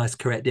be a nice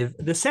corrective.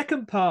 The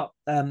second part,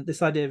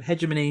 this idea of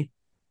hegemony,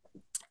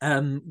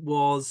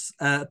 was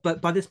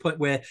but by this point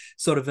we're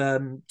sort of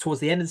towards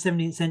the end of the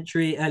 17th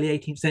century, early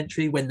 18th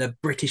century, when the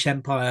British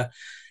Empire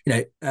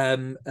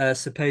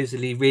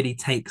supposedly really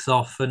takes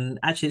off. And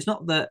actually it's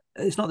not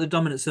the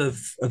dominance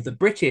of the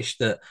British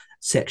that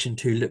section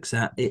 2 looks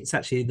at. It's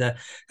actually the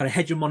kind of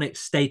hegemonic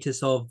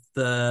status of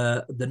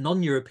the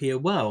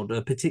non-European world,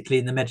 particularly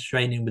in the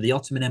Mediterranean with the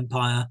Ottoman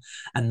Empire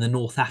and the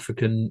North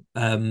African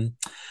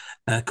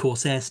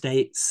Corsair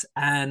states,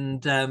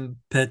 and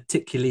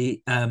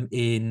particularly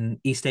in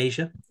East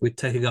Asia with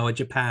Tokugawa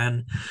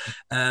Japan,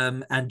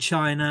 and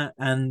China,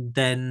 and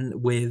then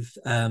with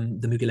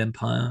the Mughal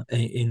Empire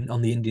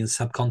on the Indian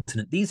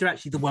subcontinent. These are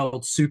actually the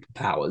world's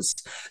superpowers,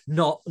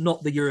 not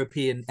the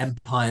European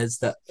empires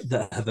that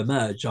have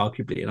emerged,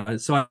 arguably. And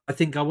so I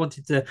think I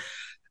wanted to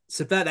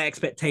subvert that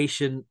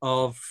expectation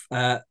of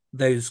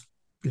those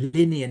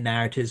linear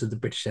narratives of the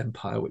British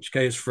Empire, which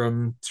goes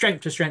from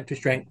strength to strength to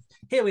strength.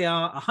 Here we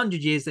are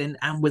 100 years in,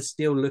 and we're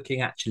still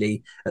looking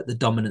actually at the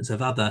dominance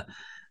of other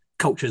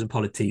cultures and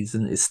polities,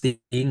 and it's the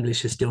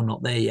English are still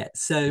not there yet.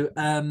 So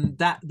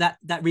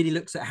that really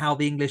looks at how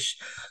the English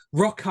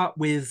rock up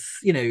with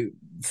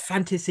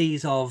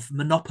fantasies of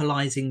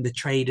monopolizing the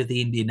trade of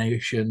the Indian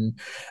Ocean,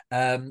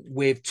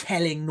 with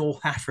telling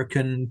North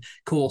African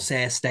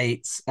Corsair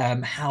states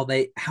how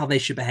they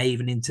should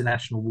behave in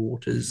international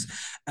waters,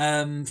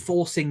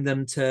 forcing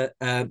them to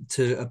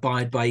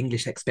abide by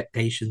English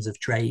expectations of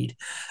trade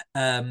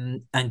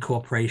and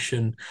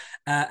cooperation,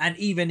 and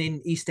even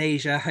in East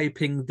Asia,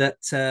 hoping that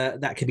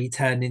that could be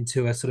turned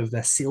into a sort of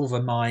a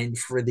silver mine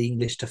for the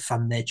English to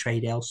fund their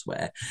trade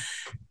elsewhere.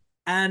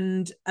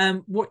 And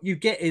what you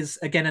get is,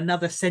 again,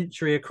 another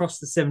century across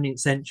the 17th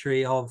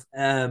century of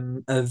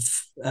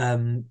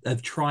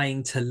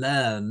trying to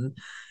learn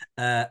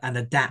and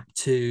adapt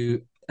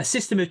to a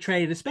system of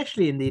trade,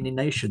 especially in the Indian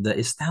Ocean, that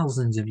is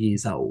thousands of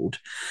years old,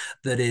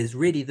 that is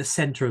really the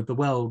center of the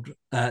world,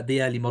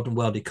 the early modern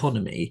world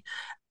economy.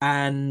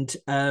 And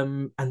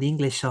the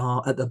English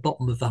are at the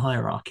bottom of the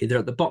hierarchy. They're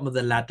at the bottom of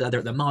the ladder.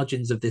 They're at the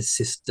margins of this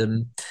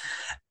system,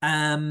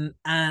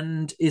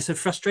 and it's a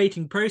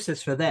frustrating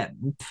process for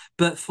them.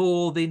 But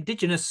for the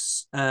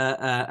indigenous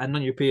and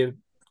non-European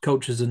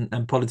cultures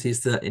and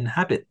polities that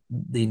inhabit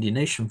the Indian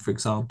Ocean, for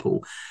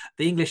example,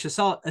 the English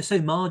are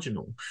so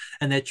marginal,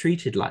 and they're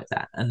treated like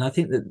that. And I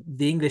think that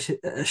the English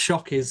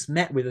shock is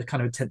met with a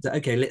kind of attempt that,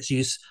 okay, let's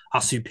use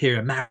our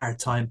superior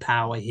maritime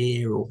power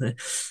here,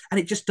 and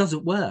it just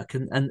doesn't work.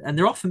 And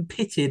they're often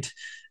pitted,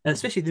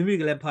 especially the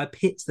Mughal Empire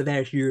pits the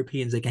various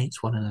Europeans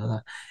against one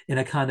another in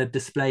a kind of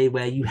display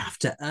where you have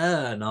to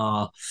earn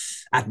our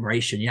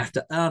admiration, you have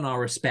to earn our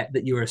respect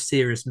that you're a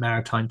serious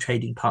maritime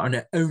trading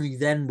partner, and only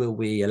then will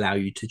we allow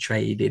you to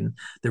trade in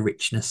the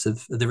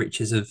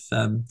riches of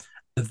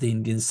the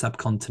Indian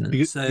subcontinent.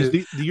 Because So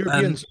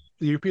the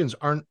Europeans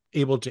aren't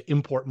able to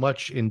import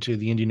much into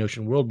the Indian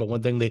Ocean world, but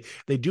one thing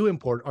they do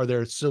import are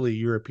their silly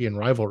European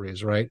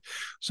rivalries, right?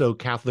 So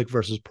Catholic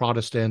versus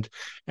Protestant,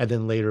 and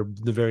then later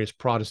the various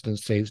Protestant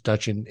states,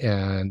 Dutch and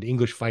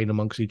English, fighting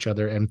amongst each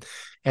other,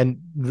 the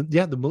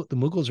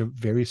Mughals are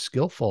very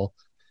skillful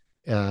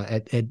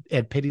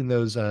at pitting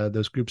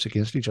those groups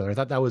against each other. I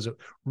thought that was a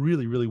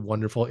really, really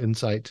wonderful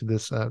insight to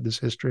this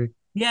history.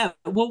 Yeah,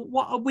 well,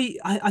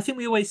 I think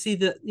we always see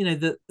that,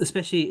 that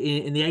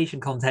especially in the Asian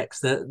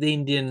context, that the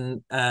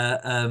Indian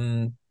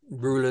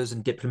rulers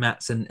and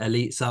diplomats and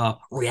elites are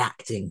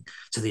reacting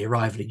to the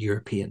arrival of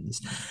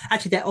Europeans.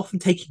 Actually, they're often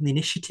taking the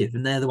initiative,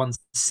 and they're the ones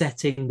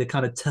setting the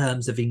kind of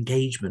terms of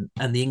engagement,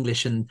 and the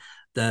English and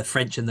the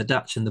French and the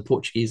Dutch and the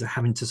Portuguese are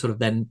having to sort of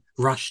then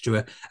rush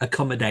to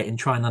accommodate and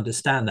try and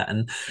understand that.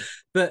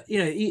 But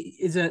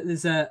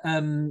there's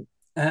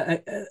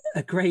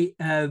a great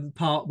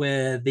part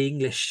where the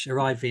English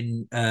arrive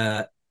in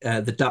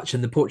the Dutch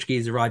and the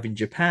Portuguese arrive in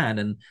Japan,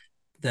 and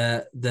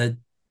the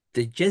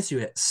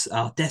Jesuits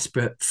are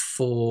desperate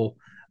for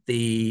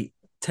the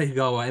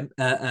Tokugawa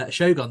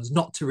shoguns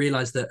not to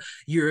realize that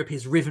Europe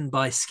is riven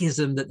by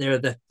schism, that there are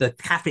the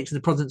Catholics and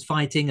the Protestants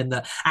fighting, and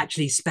that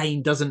actually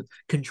Spain doesn't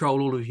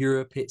control all of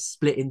Europe. It's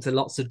split into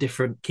lots of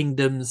different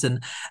kingdoms,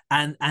 and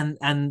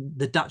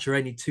the Dutch are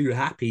only too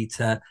happy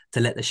to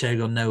let the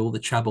shogun know all the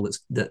trouble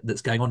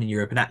that's going on in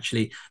Europe, and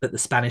actually that the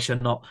Spanish are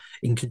not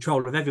in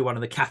control of everyone,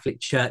 and the Catholic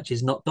Church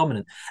is not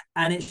dominant.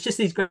 And it's just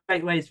these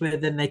great ways where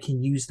then they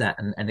can use that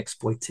and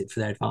exploit it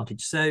for their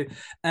advantage. So,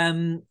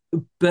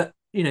 but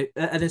and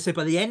then so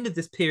by the end of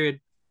this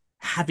period,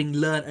 having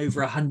learned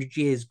over 100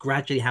 years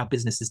gradually how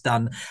business is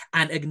done,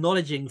 and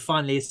acknowledging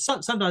finally,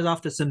 sometimes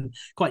after some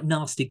quite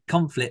nasty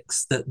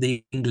conflicts that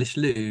the English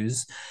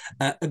lose,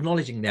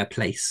 acknowledging their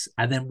place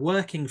and then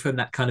working from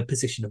that kind of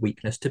position of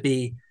weakness to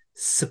be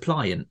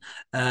suppliant,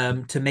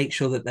 to make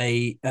sure that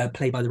they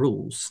play by the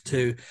rules,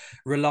 to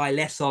rely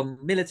less on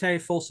military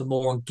force and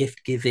more on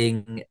gift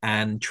giving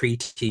and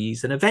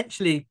treaties. And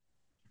eventually,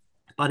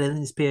 by the end of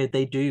this period,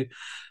 they do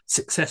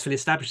successfully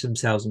establish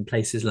themselves in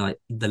places like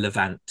the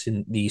Levant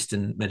in the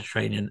Eastern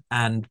Mediterranean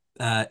and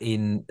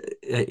in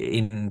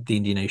the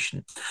Indian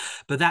Ocean.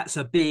 But that's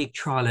a big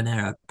trial and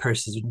error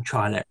process, and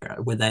trial and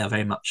error, where they are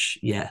very much,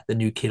 the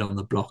new kid on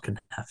the block and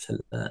have to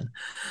learn.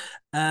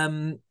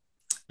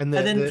 And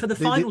then for the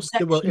final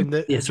section, well, in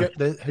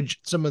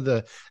some of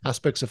the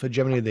aspects of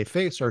hegemony they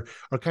face are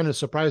kind of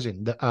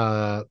surprising,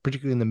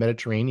 particularly in the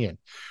Mediterranean,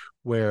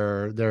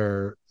 where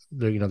they're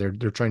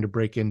trying to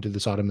break into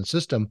this Ottoman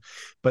system.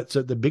 But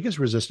so the biggest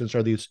resistance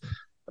are these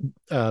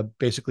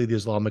basically the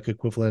Islamic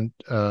equivalent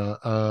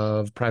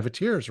of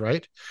privateers,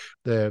 right?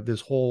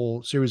 This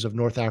whole series of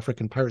North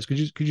African pirates.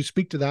 Could you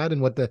speak to that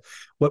and what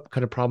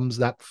kind of problems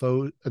that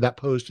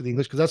posed to the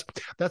English? Because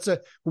that's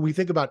when we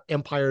think about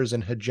empires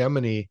and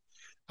hegemony.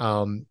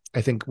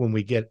 I think when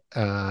we get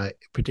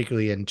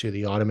particularly into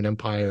the Ottoman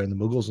Empire and the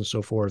Mughals and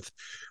so forth,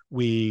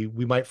 we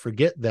might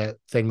forget that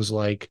things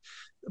like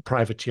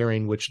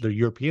privateering, which the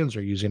Europeans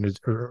are using,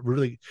 are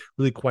really,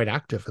 really quite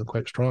active and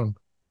quite strong.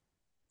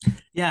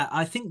 Yeah,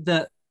 I think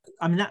that,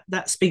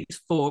 that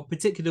speaks for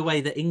particular way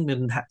that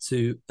England had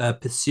to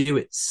pursue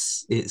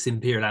its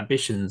imperial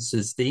ambitions,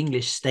 as the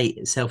English state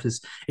itself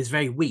is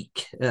very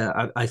weak.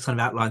 I kind of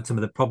outlined some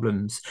of the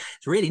problems.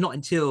 It's really not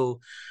until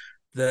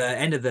the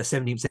end of the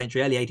 17th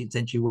century, early 18th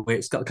century, where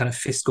it's got kind of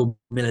fiscal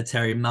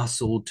military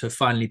muscle to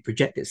finally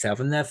project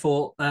itself. And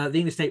therefore, the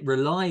English state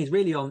relies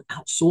really on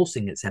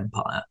outsourcing its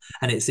empire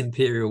and its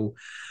imperial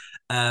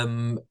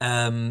agenda.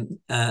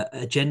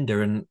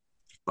 And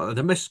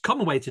the most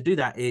common way to do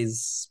that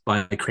is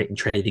by creating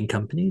trading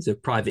companies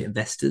of private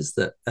investors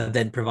that are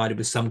then provided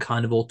with some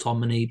kind of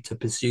autonomy to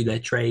pursue their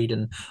trade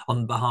and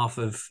on behalf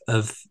of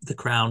the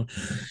crown.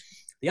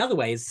 The other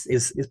way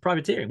is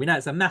privateering. We know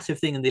it's a massive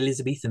thing in the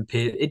Elizabethan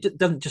period. It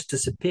doesn't just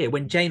disappear.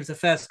 When James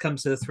I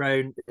comes to the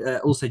throne,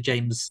 also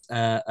James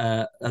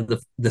the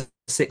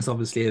sixth,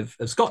 obviously, of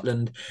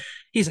Scotland,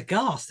 he's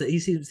aghast that he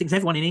thinks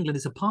everyone in England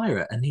is a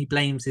pirate, and he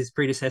blames his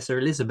predecessor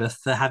Elizabeth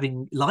for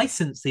having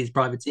licensed these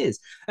privateers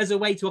as a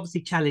way to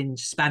obviously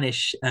challenge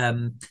Spanish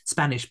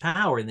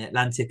power in the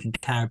Atlantic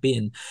and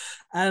Caribbean.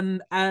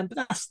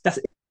 But that's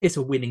it's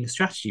a winning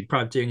strategy.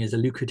 Privateering is a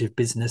lucrative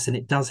business, and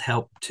it does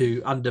help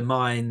to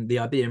undermine the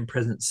Iberian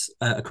presence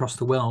across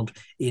the world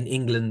in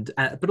England,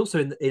 but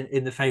also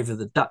in the favour of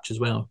the Dutch as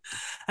well.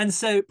 And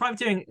so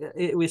privateering,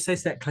 we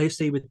associate that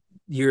closely with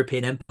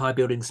European empire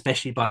building,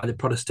 especially by the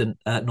Protestant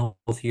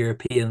North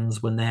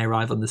Europeans when they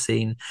arrive on the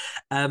scene.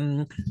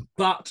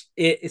 But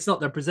it's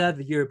not the preserve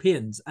of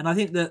Europeans. And I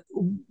think that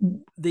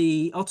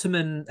the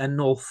Ottoman and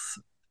North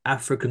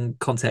African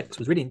context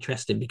was really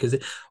interesting because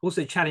it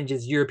also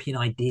challenges European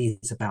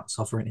ideas about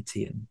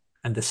sovereignty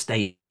and the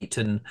state,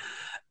 and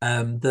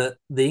that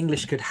the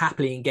English could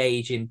happily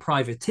engage in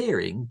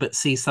privateering, but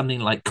see something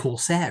like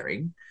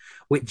corsairing,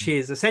 which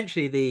is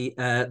essentially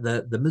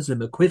the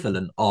Muslim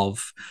equivalent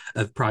of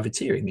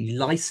privateering,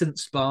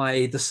 licensed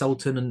by the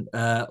Sultan and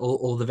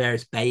or the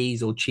various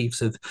beys or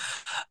chiefs of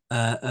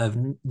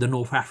the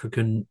North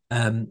African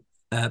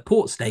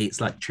port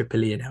states like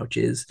Tripoli and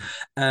Algiers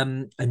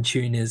and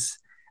Tunis.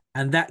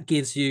 And that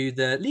gives you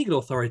the legal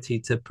authority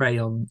to prey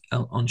on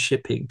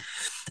shipping,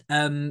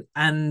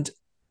 and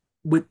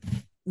with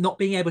not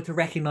being able to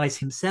recognize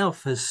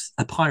himself as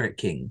a pirate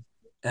king,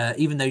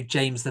 even though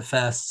James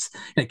I's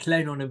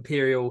colonial and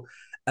imperial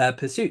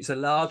pursuits are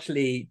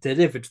largely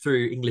delivered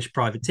through English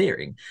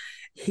privateering,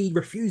 he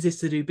refuses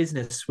to do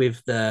business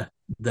with the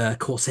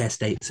corsair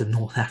states of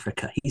North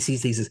Africa. He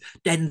sees these as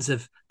dens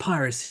of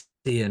piracy,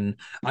 and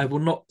I will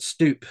not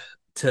stoop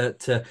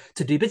to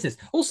do business.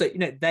 Also,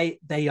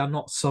 they are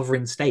not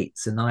sovereign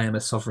states, and I am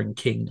a sovereign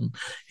king,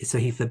 so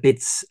he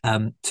forbids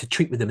to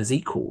treat with them as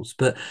equals.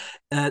 But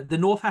the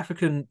North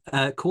African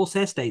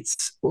corsair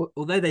states,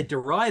 although they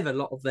derive a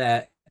lot of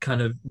their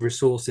kind of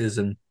resources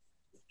and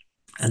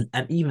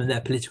even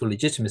their political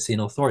legitimacy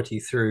and authority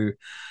through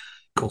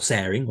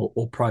corsairing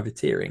or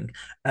privateering,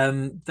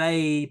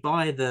 they,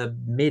 by the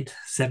mid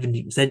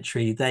 17th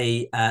century,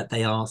 they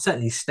are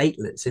certainly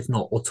statelets, if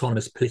not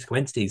autonomous political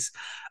entities,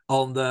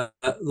 on the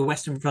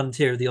western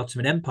frontier of the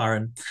Ottoman Empire.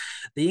 And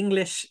the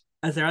English,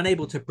 as they're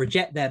unable to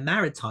project their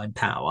maritime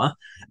power,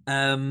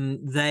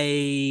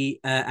 they,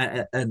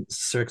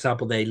 for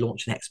example, they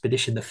launch an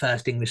expedition, the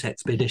first English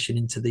expedition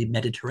into the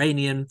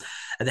Mediterranean,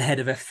 at the head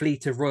of a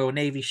fleet of Royal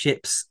Navy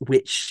ships,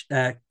 which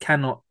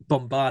cannot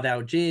bombard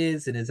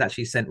Algiers and is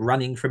actually sent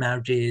running from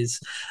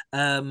Algiers.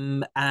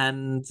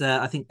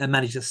 I think they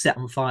managed to set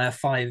on fire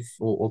 5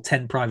 or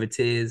 10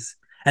 privateers.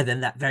 And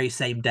then that very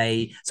same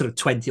day, sort of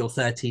 20 or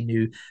 30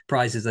 new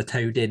prizes are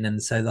towed in.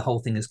 And so the whole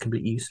thing is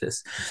completely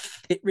useless.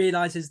 It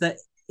realizes that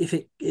if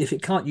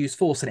it can't use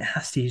force, then it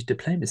has to use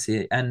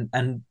diplomacy.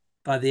 And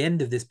by the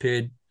end of this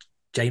period,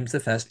 James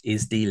I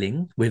is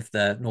dealing with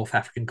the North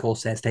African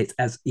Corsair states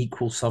as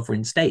equal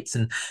sovereign states,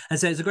 and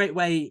so it's a great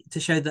way to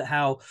show that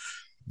how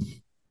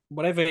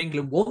whatever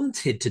England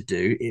wanted to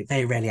do, it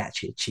very rarely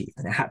actually achieved,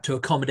 and it had to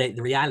accommodate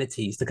the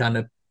realities, the kind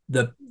of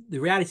the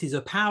realities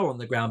of power on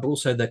the ground, but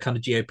also the kind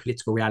of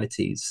geopolitical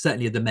realities,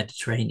 certainly of the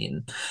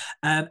Mediterranean,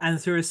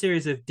 and through a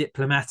series of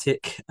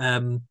diplomatic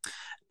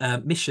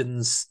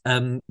missions,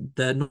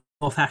 the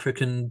North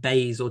African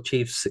beys or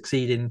chiefs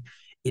succeed in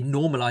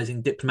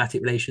normalizing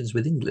diplomatic relations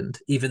with England,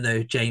 even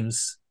though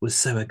James was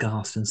so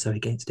aghast and so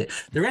against it.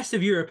 The rest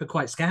of Europe are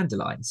quite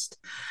scandalized.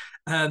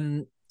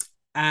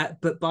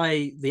 But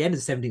by the end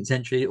of the 17th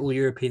century, all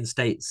European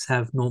states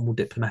have normal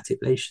diplomatic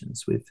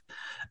relations with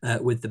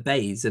the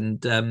beys,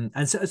 and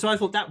so I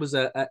thought that was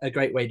a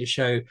great way to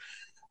show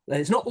that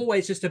it's not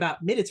always just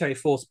about military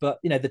force, but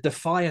the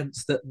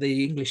defiance that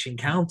the English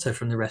encounter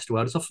from the rest of the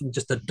world is often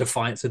just a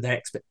defiance of their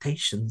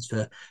expectations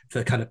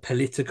for kind of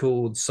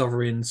political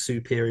sovereign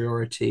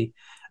superiority.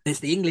 It's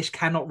the English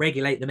cannot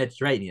regulate the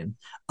Mediterranean;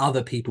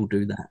 other people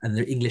do that, and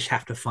the English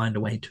have to find a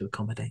way to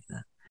accommodate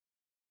that.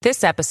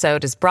 This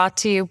episode is brought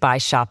to you by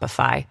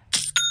Shopify.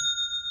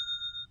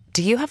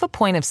 Do you have a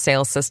point of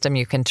sale system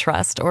you can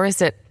trust, or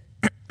is it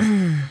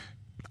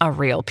a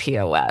real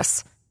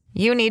POS?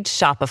 You need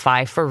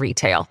Shopify for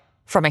retail.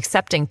 From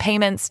accepting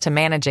payments to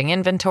managing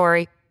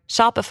inventory,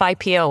 Shopify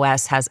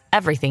POS has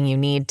everything you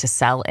need to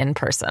sell in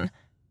person.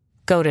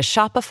 Go to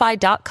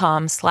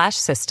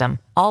shopify.com/system,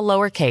 all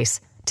lowercase,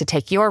 to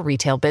take your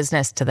retail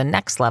business to the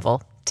next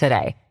level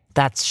today.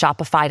 That's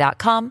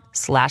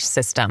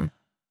shopify.com/system.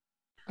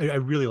 I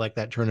really like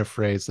that turn of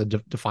phrase, the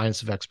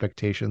defiance of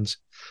expectations.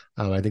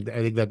 I think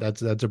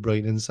that's a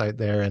brilliant insight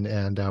there,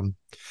 and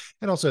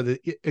also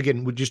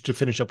again, just to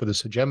finish up with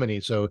this hegemony.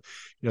 So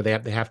they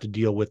have to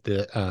deal with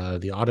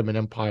the Ottoman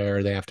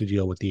Empire. They have to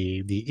deal with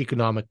the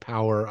economic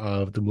power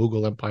of the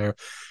Mughal Empire.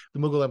 The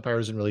Mughal Empire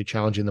isn't really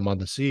challenging them on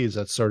the seas.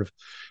 That's sort of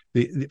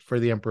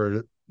for the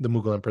emperor, the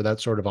Mughal Emperor.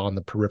 That's sort of on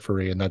the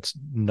periphery, and that's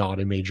not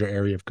a major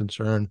area of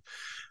concern.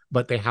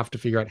 But they have to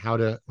figure out how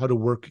to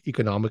work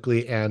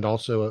economically, and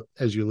also,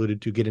 as you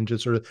alluded to, get into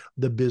sort of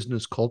the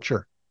business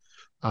culture,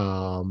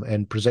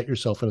 and present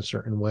yourself in a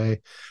certain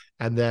way.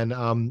 And then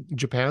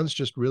Japan's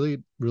just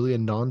really, really a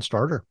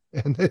non-starter,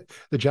 and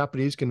the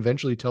Japanese can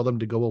eventually tell them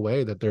to go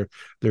away, that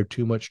they're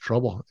too much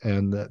trouble.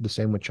 And the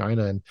same with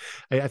China. And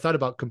I thought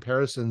about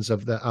comparisons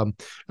of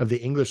the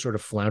English sort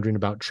of floundering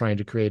about trying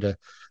to create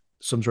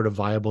some sort of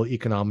viable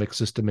economic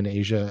system in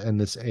Asia in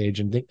this age.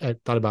 And I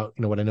thought about,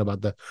 what I know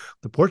about the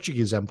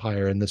Portuguese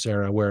Empire in this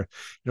era, where,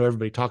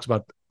 everybody talks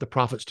about the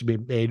profits to be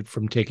made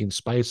from taking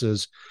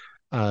spices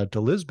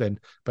to Lisbon,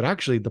 but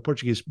actually the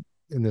Portuguese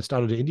in the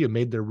Estado de India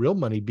made their real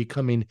money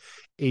becoming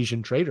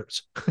Asian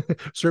traders,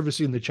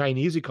 servicing the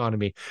Chinese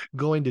economy,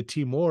 going to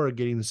Timor,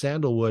 getting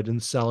sandalwood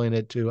and selling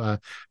it to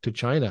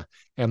China.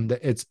 And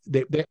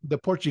the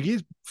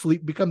Portuguese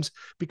fleet becomes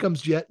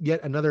yet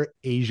another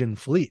Asian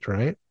fleet,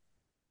 right?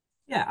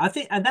 Yeah, I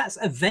think, and that's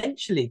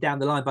eventually down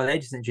the line by the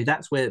 18th century,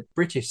 that's where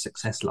British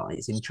success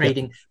lies, in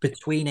trading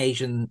between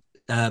Asian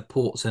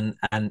ports and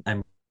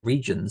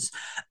regions.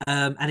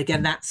 And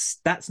again,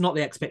 that's not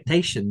the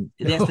expectation.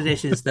 The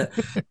expectation is that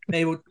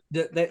they will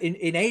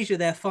in Asia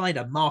they'll find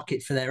a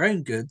market for their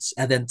own goods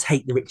and then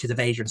take the riches of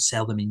Asia and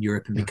sell them in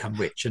Europe and become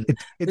rich. And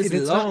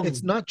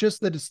it's not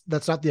just that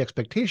that's not the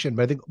expectation,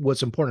 but I think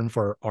what's important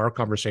for our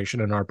conversation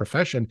and our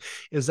profession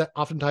is that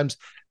oftentimes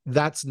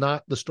that's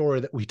not the story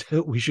that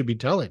we should be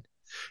telling.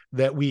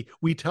 That we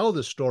tell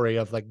the story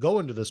of like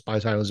going to the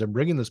Spice Islands and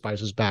bringing the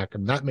spices back,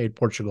 and that made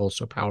Portugal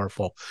so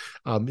powerful.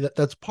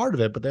 That's part of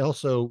it, but they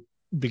also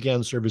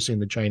began servicing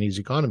the Chinese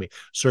economy,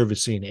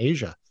 servicing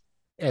Asia.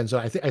 And so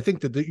I think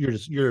that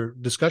your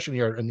discussion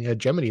here on the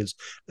hegemony is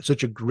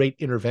such a great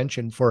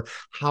intervention for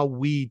how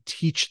we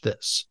teach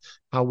this,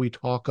 how we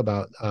talk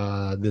about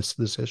this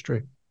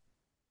history.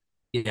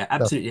 Yeah,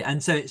 absolutely.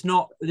 And so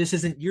this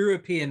isn't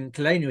European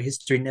colonial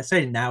history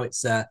necessarily. Now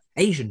it's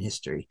Asian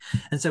history.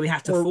 And so we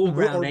have to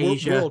foreground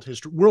Asia.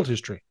 World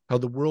history, how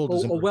the world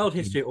is. Or world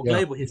history or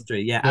global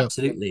history. Yeah,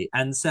 absolutely.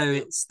 And so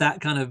it's that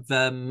kind of,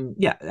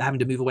 having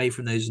to move away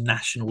from those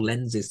national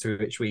lenses through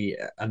which we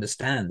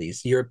understand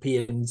these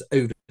Europeans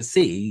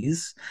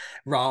overseas.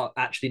 Rather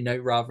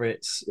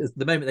it's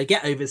the moment they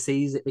get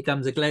overseas, it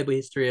becomes a global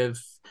history of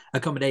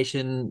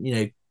accommodation,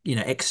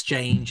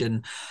 exchange,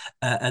 and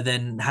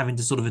then having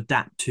to sort of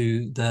adapt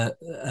to the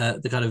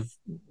kind of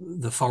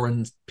the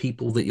foreign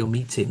people that you're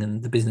meeting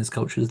and the business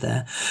cultures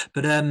there.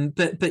 But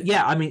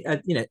yeah, I mean,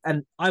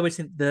 and I always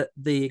think that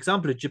the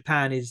example of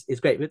Japan is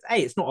great. But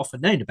it's not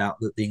often known about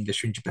the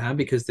English are in Japan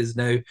because there's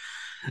no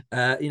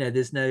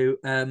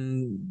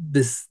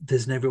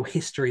real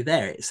history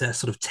there. It's a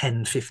sort of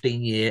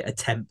 10-15 year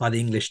attempt by the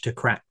English to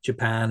crack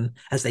Japan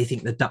as they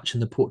think the Dutch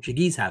and the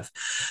Portuguese have.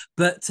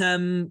 But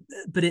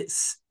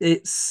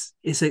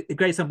it's a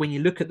great example when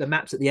you look at the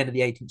maps at the end of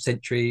the 18th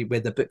century where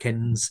the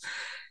bookends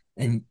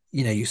and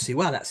you see,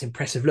 wow, that's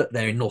impressive. Look,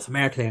 they're in North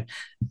America.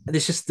 And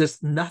there's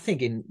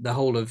nothing in the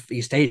whole of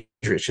East Asia.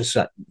 It's just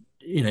like,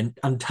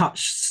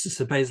 untouched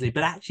supposedly,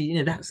 but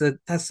actually,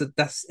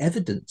 that's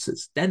evidence. It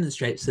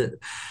demonstrates that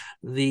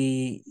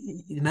the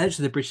emergence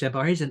of the British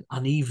Empire is an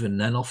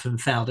uneven and often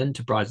failed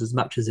enterprise as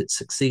much as it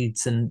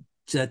succeeds. And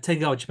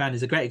taking over Japan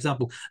is a great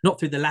example, not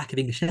through the lack of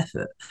English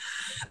effort.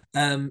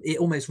 It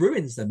almost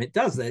ruins them. It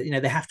does.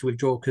 They have to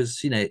withdraw because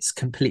it's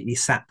completely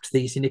sapped.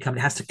 The East India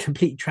Company has to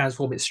completely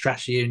transform its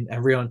strategy and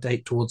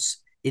reorientate towards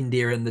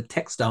India and the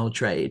textile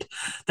trade.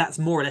 That's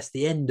more or less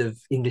the end of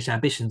English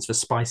ambitions for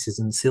spices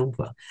and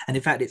silver. And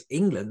in fact, it's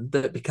England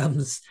that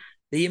becomes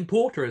the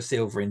importer of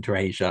silver into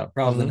Asia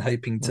rather than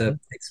hoping to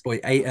exploit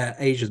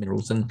Asia's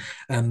minerals, and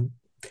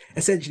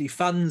essentially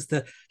funds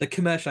the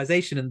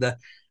commercialization and the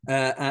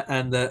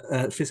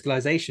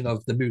fiscalization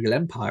of the Mughal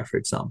Empire, for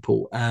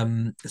example.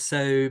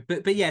 So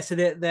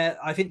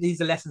I think these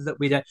are lessons that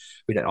we don't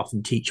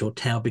often teach or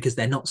tell because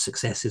they're not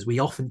successes. We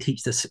often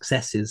teach the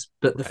successes,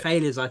 but the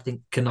failures, I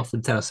think, can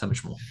often tell us so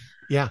much more.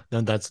 Yeah,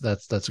 no, that's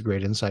a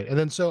great insight. And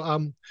then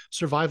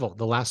survival,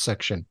 the last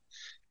section.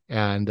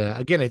 And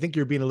again, I think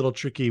you're being a little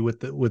tricky with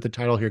the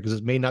title here because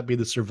it may not be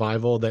the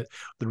survival that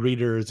the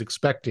reader is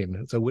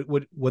expecting. So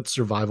what's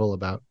survival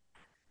about?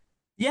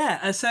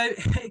 Yeah, so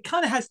it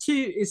kind of has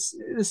there's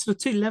sort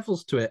of two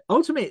levels to it.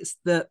 Ultimately, it's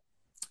that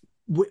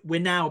we're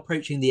now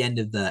approaching the end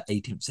of the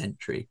 18th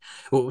century,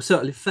 or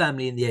certainly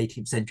firmly in the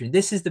 18th century.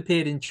 This is the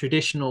period in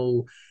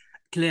traditional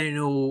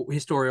colonial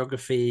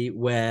historiography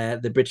where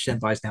the British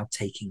Empire is now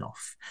taking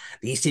off.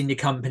 The East India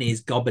Company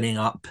is gobbling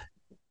up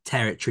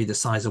territory the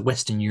size of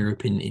Western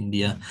Europe in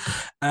India.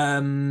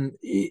 It's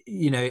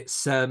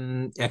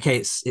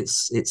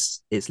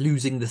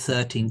losing the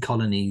 13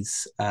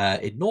 colonies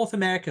in North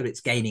America, but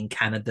it's gaining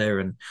Canada,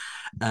 and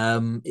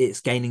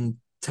it's gaining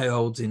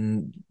toeholds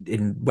in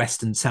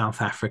Western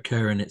South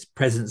Africa and its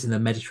presence in the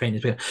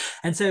Mediterranean.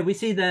 And so we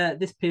see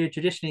this period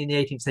traditionally in the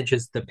 18th century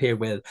is the period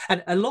where,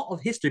 and a lot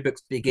of history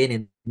books begin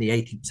in the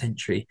 18th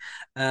century.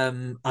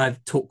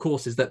 I've taught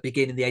courses that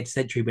begin in the 18th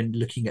century when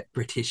looking at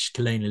British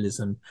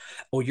colonialism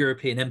or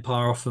European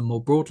empire often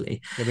more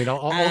broadly. I mean,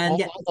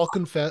 I'll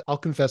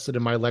confess that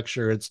in my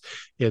lecture, it's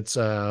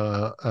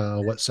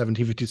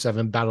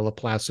 1757 Battle of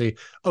Plassey.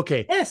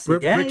 Okay, yes,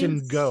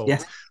 Britain go,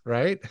 yes.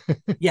 Right?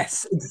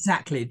 Yes,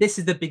 exactly. This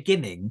is the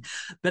beginning,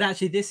 but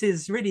actually, this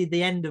is really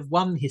the end of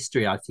one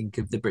history, I think,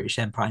 of the British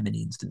Empire in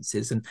many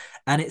instances, and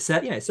it's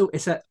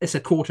a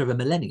quarter of a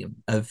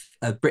millennium of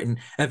Britain,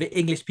 of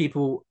English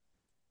people,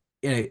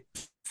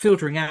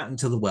 filtering out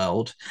into the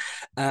world,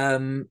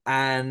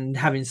 and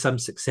having some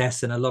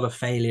success and a lot of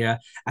failure,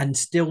 and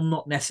still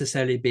not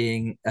necessarily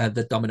being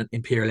the dominant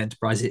imperial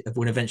enterprise it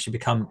would eventually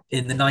become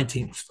in the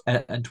 19th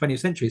and 20th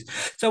centuries.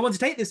 So I want to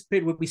take this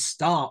period where we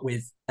start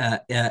with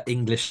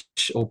English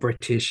or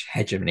British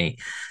hegemony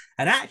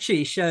and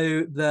actually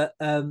show that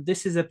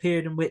this is a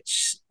period in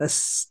which a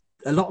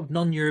lot of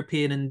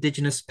non-European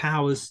indigenous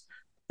powers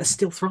are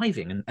still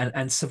thriving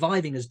and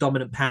surviving as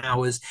dominant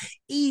powers,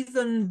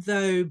 even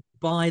though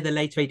by the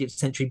late 18th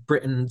century,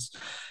 Britain's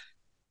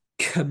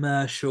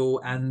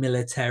commercial and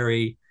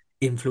military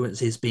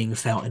influence is being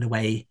felt in a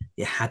way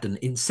it hadn't.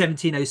 In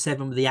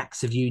 1707, with the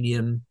Acts of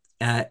Union,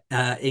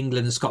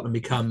 England and Scotland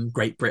become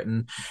Great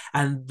Britain,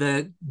 and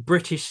the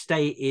British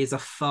state is a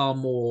far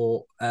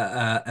more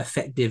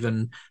effective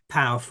and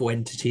powerful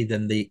entity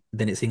than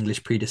its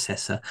English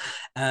predecessor.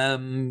 A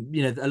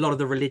lot of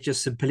the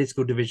religious and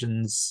political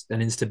divisions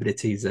and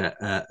instabilities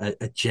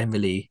are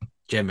generally,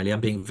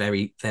 I'm being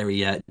very,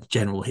 very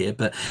general here,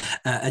 but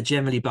are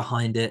generally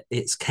behind it.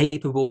 It's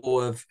capable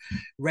of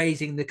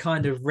raising the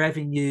kind of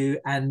revenue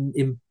and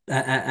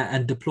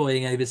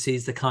deploying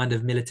overseas the kind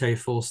of military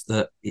force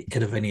that it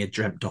could have only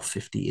dreamt of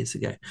 50 years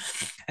ago.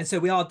 And so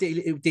we are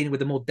dealing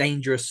with a more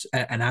dangerous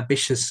and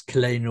ambitious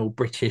colonial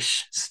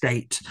British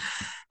state.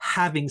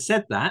 Having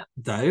said that,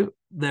 though,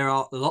 there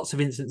are lots of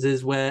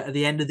instances where at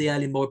the end of the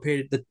early modern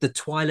period, the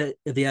twilight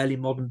of the early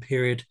modern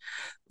period,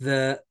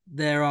 there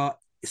are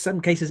in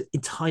some cases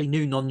entirely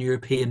new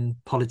non-European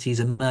polities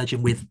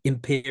emerging with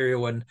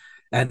imperial and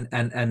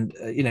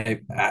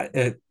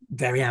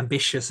very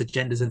ambitious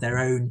agendas of their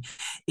own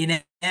in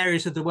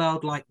areas of the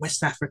world like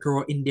West Africa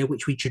or India,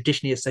 which we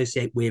traditionally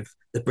associate with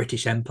the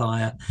British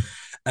Empire,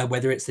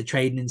 whether it's the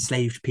trade in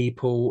enslaved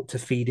people to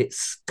feed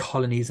its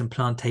colonies and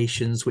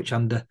plantations, which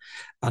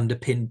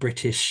underpin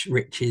British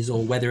riches,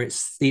 or whether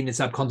it's the Indian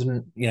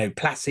subcontinent,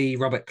 Plassey,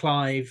 Robert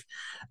Clive,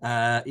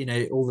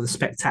 all the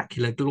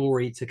spectacular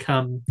glory to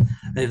come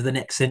over the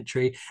next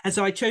century. And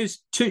so I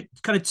chose two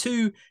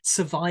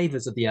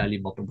survivors of the early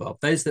modern world,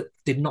 those that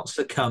did not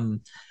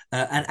succumb,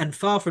 and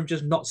far from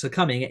just not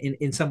succumbing,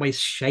 in some ways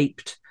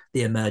shaped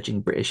the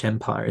emerging British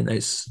Empire in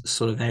those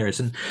sort of areas.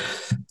 And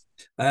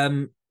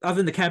other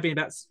than the Caribbean,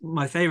 that's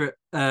my favorite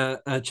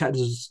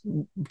chapters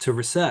to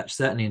research,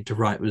 certainly, and to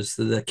write, was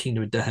the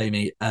Kingdom of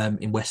Dahomey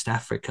in West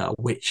Africa,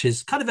 which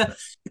is kind of a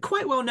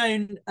quite well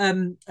known.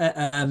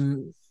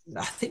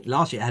 I think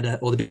last year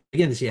the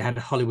beginning of this year had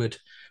a Hollywood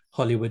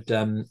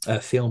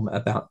film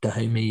about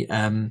Dahomey.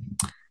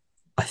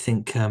 I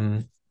think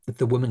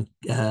the woman,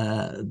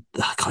 I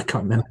can't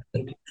remember,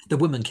 the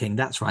Woman King.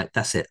 That's right,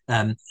 that's it.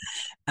 And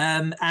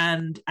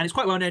it's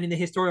quite well known in the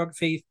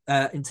historiography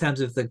in terms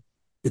of the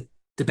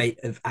debate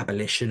of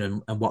abolition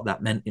and what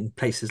that meant in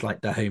places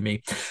like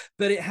Dahomey.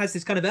 But it has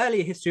this kind of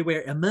earlier history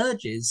where it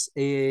emerges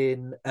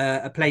in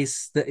a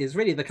place that is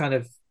really the kind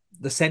of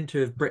the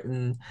center of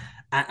Britain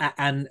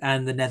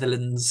and the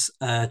Netherlands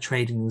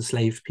trading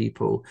enslaved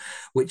people,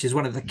 which is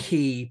one of the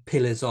key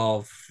pillars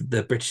of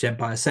the British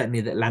Empire,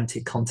 certainly the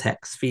Atlantic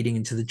context, feeding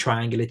into the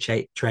triangular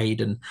trade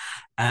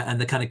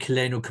and the kind of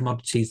colonial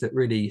commodities that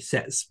really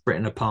sets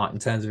Britain apart in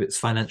terms of its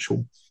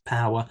financial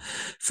power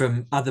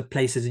from other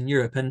places in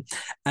Europe. And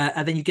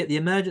then you get the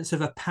emergence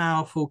of a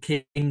powerful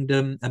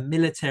kingdom, a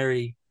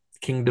military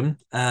kingdom,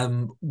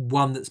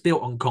 one that's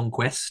built on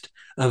conquest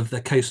of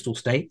the coastal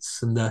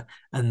states and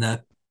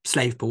the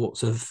slave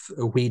ports of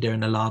Ouida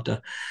and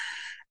Alada.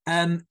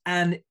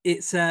 And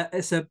it's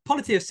a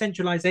polity of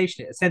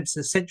centralization, in a sense,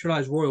 a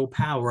centralized royal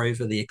power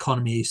over the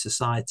economy,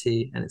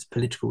 society, and its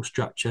political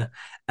structure,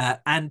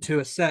 and to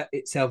assert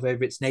itself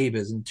over its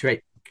neighbors and to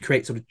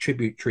create sort of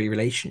tributary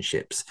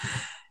relationships.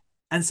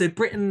 And so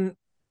Britain,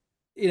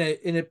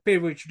 in a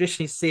period where we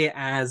traditionally see it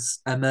as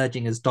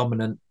emerging as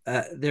dominant,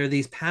 there are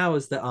these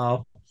powers that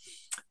are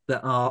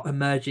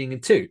emerging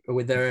too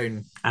with their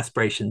own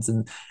aspirations,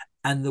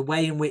 and the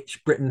way in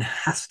which Britain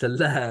has to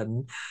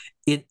learn,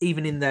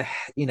 even in the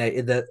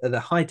at the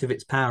height of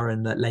its power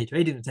in the later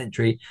 18th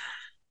century,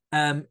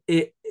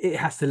 it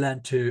has to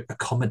learn to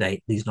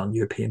accommodate these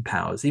non-European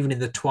powers, even in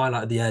the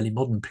twilight of the early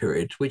modern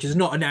period, which is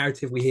not a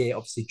narrative we hear,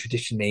 obviously,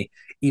 traditionally,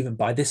 even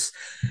by this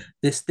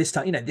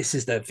time. This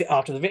is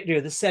after the victory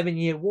of the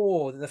 7-Year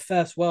War, the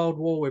First World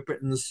War, where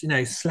Britain's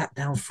slapped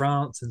down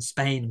France and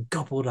Spain,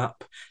 gobbled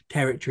up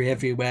territory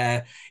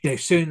everywhere.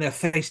 Soon they'll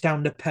face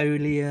down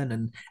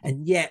Napoleon,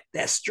 and yet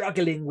they're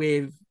struggling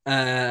with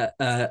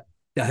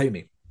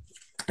Dahomey,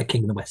 a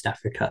kingdom of West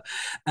Africa.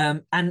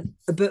 But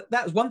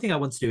that was one thing I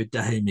wanted to do with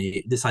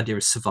Dahomey, this idea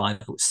of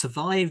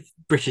survive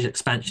British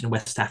expansion in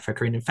West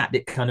Africa. And in fact,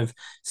 it kind of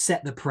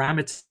set the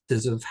parameters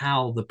of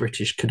how the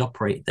British could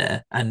operate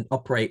there and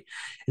operate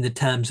in the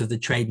terms of the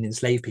trade and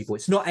enslaved people.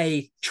 It's not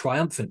a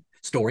triumphant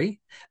story.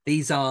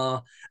 These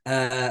are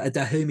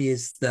Dahomey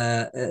is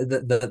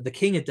the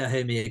king of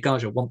Dahomey,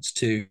 Agaja, wants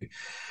to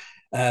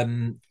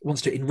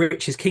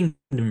enrich his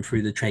kingdom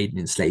through the trade and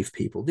enslaved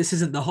people. This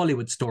isn't the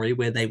Hollywood story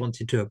where they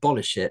wanted to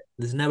abolish it.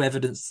 There's no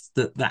evidence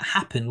that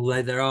happened,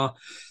 although there are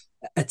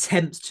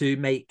attempts to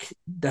make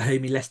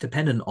Dahomey less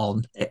dependent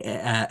on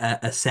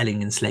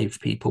selling enslaved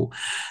people.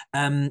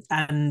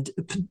 And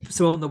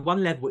so on the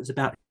one level, it's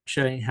about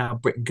showing how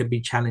Britain could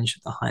be challenged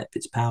at the height of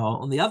its power.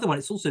 On the other one,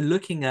 it's also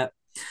looking at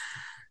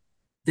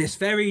this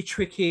very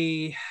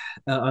tricky,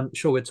 I'm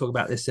sure we'll talk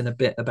about this in a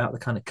bit, about the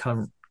kind of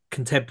current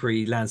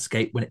contemporary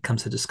landscape when it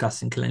comes to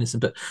discussing colonialism,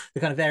 but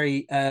the kind of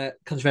very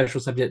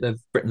controversial subject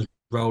of Britain's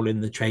role in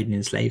the trade and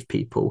enslaved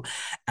people,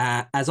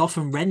 as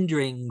often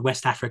rendering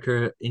West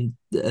Africa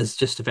as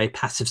just a very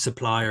passive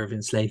supplier of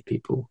enslaved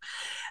people.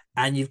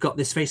 And you've got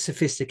this very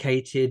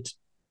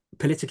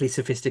politically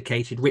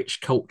sophisticated,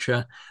 rich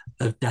culture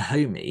of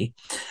Dahomey,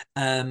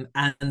 and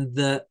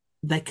that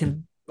they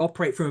can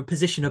operate from a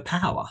position of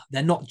power.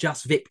 They're not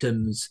just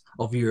victims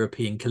of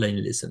European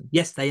colonialism.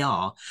 Yes, they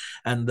are,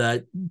 and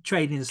the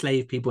trade in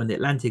enslaved people in the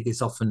Atlantic is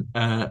often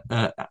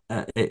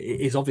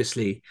is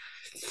obviously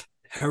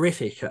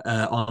horrific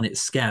on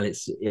its scale,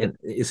 its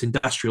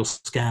industrial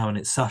scale and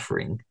its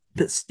suffering.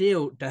 But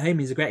still,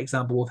 Dahomey is a great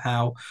example of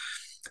how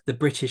the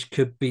British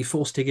could be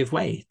forced to give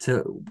way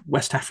to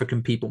West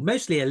African people,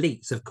 mostly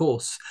elites, of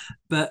course.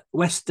 But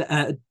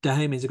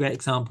Dahomey is a great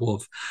example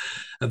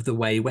of the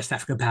way West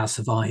African power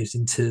survives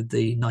into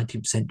the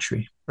 19th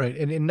century. Right,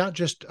 and not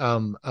just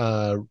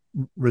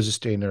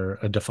resisting or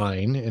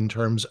defying in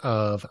terms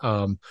of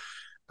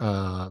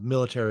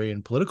military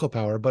and political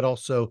power, but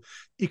also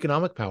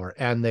economic power.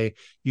 And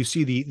you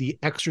see the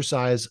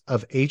exercise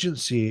of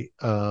agency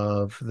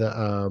of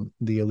the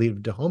elite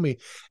of Dahomey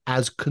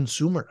as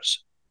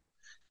consumers.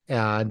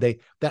 And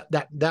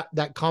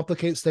that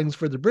complicates things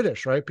for the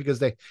British, right? Because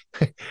they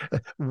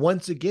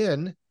once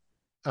again,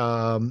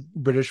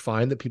 British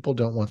find that people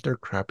don't want their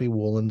crappy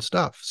woolen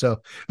stuff, so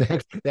they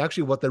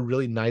actually want the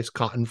really nice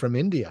cotton from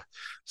India.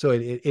 So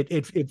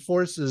it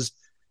forces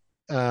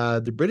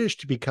the British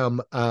to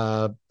become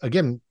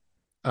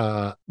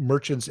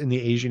merchants in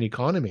the Asian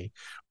economy,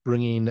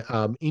 bringing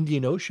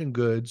Indian Ocean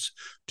goods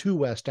to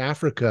West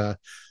Africa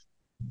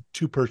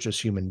to purchase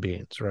human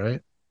beings,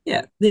 right?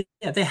 Yeah, they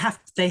have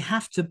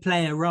to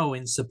play a role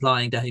in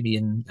supplying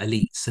Dahomeyan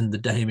elites and the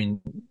Dahomeyan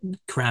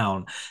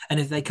crown.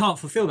 And if they can't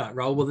fulfill that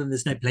role, well, then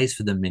there's no place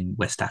for them in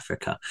West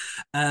Africa.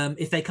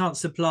 If they can't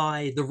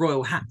supply the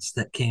royal hats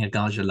that King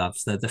Agaja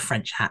loves, the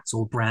French hats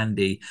or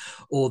brandy,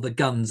 or the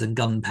guns and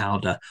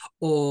gunpowder,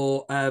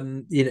 or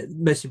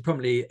most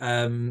importantly,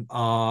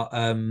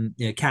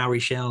 cowrie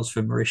shells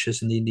from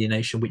Mauritius and the Indian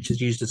Ocean, which is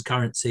used as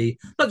currency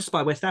not just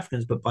by West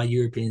Africans but by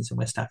Europeans in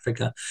West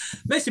Africa.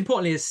 Most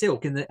importantly, is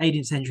silk. In the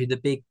 18th century, century, the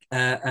big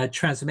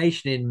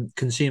transformation in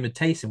consumer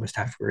taste in West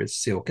Africa is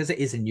silk, as it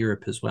is in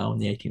Europe as well in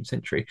the 18th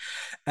century.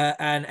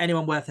 And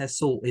anyone worth their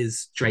salt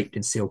is draped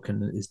in silk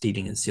and is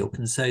dealing in silk.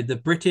 And so the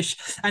British,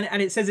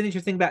 and it says an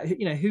interesting about,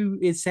 who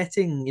is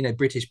setting,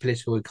 British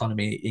political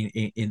economy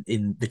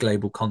in the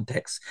global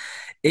context.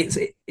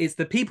 It's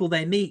the people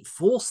they meet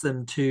force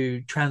them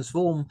to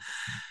transform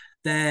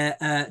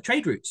their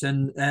trade routes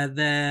and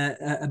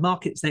their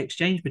markets they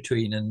exchange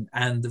between,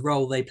 and the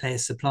role they play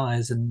as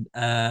suppliers. And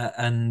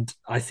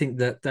I think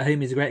that the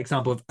home is a great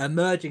example of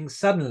emerging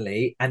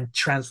suddenly and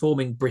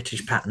transforming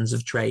British patterns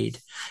of trade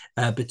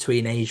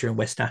between Asia and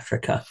West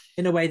Africa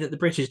in a way that the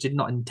British did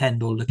not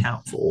intend or look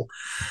out for,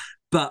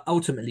 but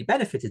ultimately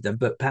benefited them,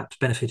 but perhaps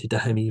benefited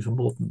Dahomey even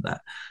more than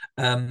that.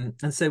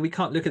 And so we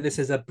can't look at this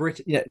as the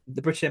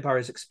British Empire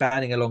is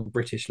expanding along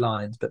British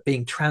lines, but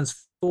being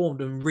transformed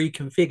and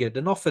reconfigured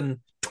and often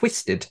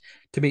twisted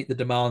to meet the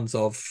demands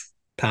of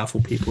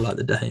powerful people like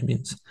the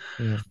Dahomeans.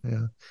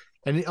 Yeah.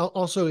 And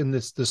also in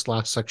this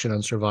last section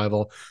on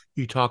survival,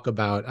 you talk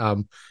about,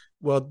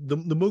 the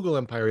Mughal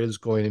Empire is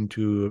going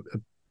into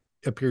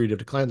a period of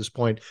decline at this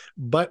point,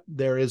 but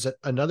there is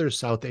another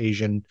South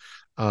Asian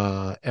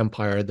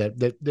empire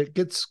that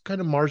gets kind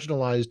of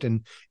marginalized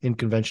in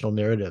conventional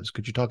narratives.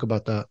 Could you talk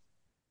about that?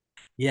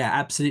 Yeah,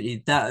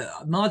 absolutely. That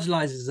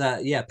marginalizes,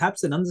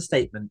 perhaps an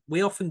understatement.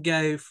 We often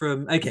go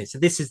from, so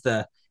this is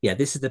the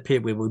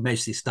period where we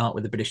mostly start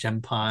with the British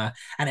Empire,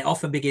 and it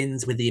often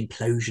begins with the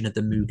implosion of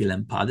the Mughal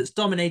Empire that's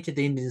dominated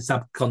the Indian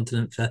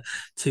subcontinent for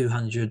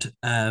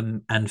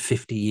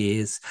 250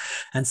 years.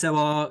 And so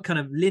our kind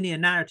of linear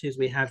narratives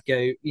we have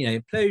go,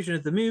 implosion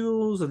of the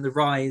Mughals and the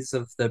rise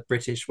of the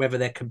British. Whether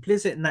they're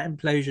complicit in that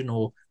implosion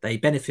or they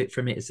benefit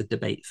from it is a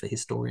debate for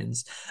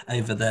historians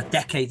over the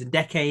decades and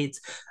decades.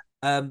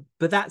 But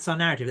that's our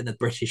narrative, and the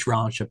British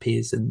Raj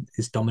appears and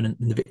is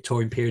dominant in the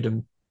Victorian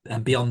period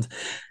and beyond.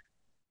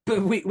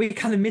 But we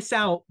kind of miss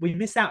out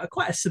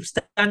quite a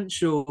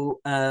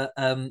substantial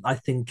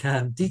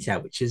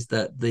detail, which is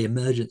the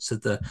emergence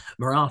of the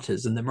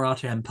Marathas and the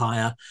Maratha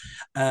Empire,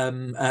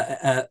 an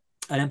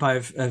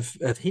empire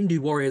of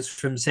Hindu warriors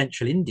from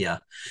central India,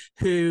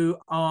 who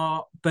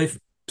are both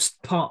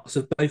parts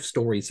of both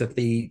stories of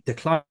the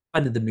decline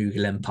of the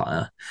Mughal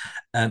Empire,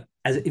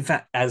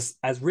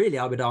 as really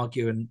I would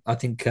argue, and I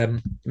think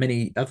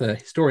many other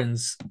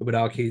historians would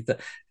argue,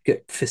 that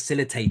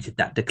facilitated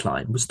that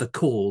decline was the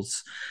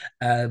cause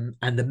and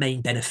the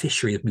main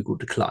beneficiary of Mughal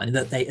decline,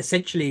 that they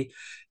essentially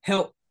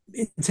helped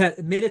in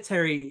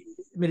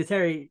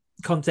military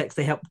context.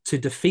 They helped to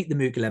defeat the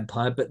Mughal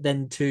Empire, but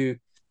then to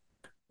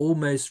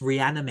almost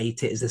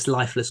reanimate it as this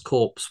lifeless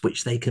corpse,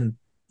 which they can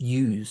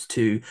use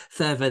to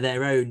further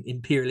their own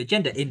imperial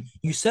agenda in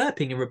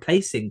usurping and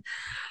replacing,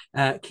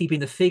 keeping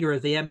the figure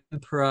of the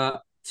emperor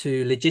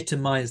to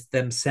legitimize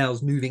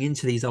themselves moving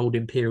into these old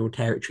imperial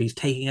territories,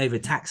 taking over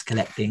tax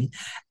collecting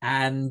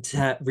and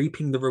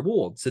reaping the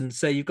rewards. And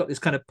so you've got this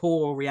kind of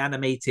poor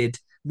reanimated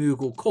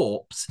Mughal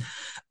corpse.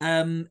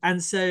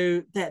 And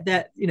so that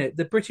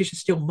the British are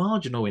still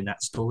marginal in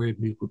that story of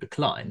Mughal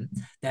decline.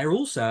 They're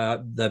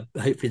also,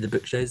 hopefully the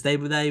book shows, they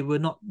were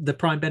not the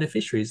prime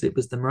beneficiaries. It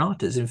was the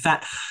Marathas. In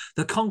fact,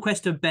 the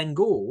conquest of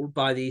Bengal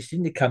by the East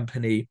India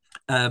Company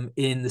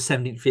in the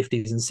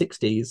 1750s and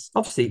 60s,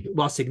 obviously,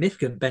 while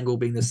significant, Bengal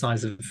being the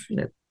size of,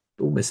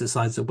 almost the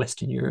size of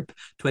Western Europe,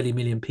 20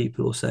 million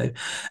people or so.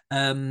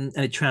 And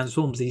it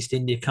transforms the East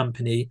India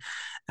Company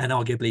and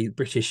arguably the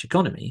British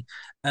economy.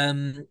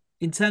 In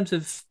terms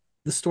of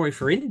the story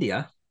for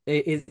India,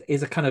 it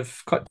is a kind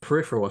of quite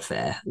peripheral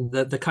affair.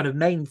 The kind of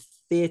main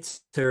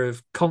theatre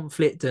of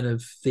conflict and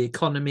of the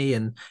economy,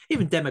 and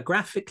even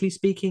demographically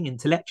speaking,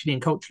 intellectually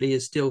and culturally,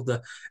 is still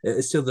the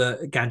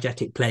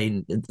Gangetic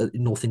Plain in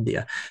North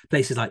India,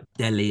 places like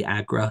Delhi,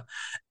 Agra.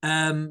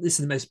 This is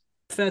the most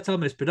fertile,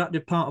 most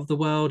productive part of the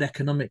world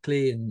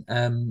economically,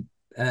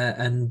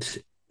 and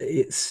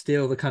it's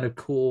still the kind of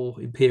core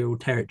imperial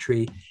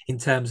territory in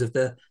terms of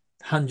the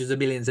hundreds of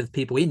millions of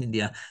people in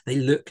India. They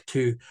look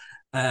to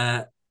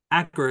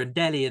Agra and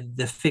Delhi and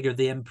the figure of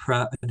the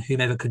emperor and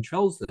whomever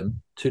controls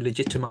them to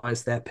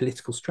legitimize their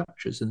political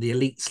structures, and the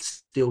elites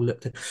still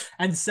look to.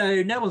 And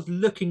so no one's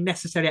looking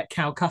necessarily at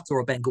Calcutta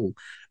or Bengal.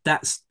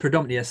 That's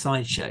predominantly a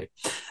sideshow.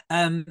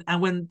 And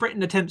when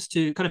Britain attempts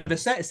to kind of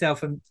assert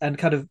itself and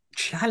kind of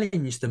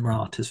challenge the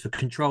Marathas for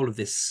control of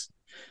this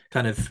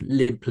kind of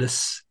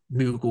limpless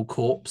Mughal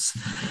corpse,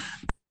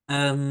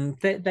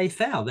 they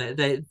fail.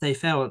 They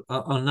fail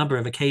on a number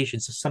of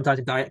occasions, sometimes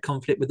in direct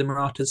conflict with the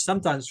Marathas,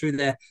 sometimes through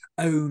the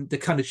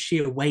kind of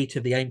sheer weight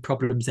of the own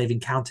problems they've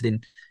encountered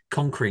in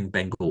conquering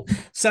Bengal.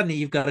 Suddenly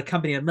you've got a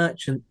company of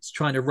merchants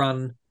trying to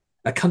run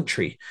a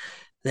country.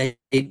 They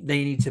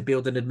need to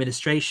build an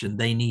administration.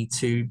 They need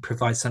to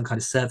provide some kind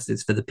of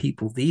services for the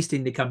people. The East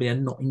India Company are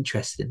not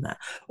interested in that.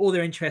 All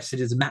they're interested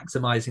in is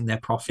maximizing their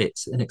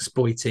profits and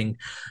exploiting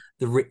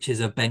the riches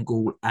of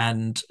Bengal.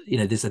 And,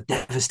 there's a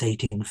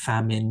devastating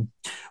famine,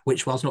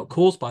 which, whilst not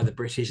caused by the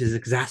British, is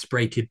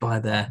exacerbated by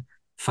their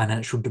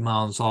financial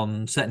demands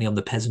certainly on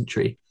the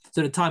peasantry.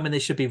 So at a time when they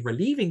should be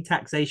relieving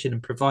taxation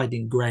and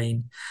providing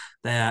grain,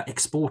 they are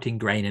exporting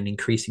grain and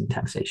increasing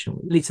taxation,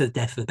 which leads to the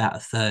death of about a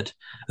third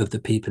of the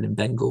people in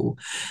Bengal.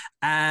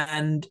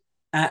 And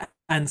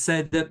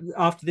so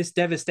after this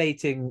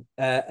devastating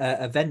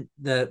event,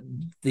 the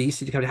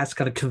East India Company has to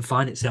kind of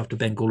confine itself to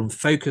Bengal and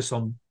focus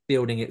on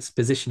building its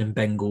position in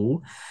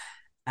Bengal,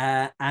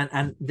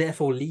 and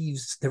therefore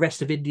leaves the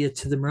rest of India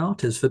to the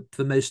Marathas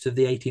for most of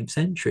the 18th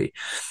century.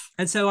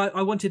 And so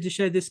I wanted to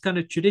show this kind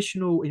of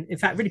traditional, in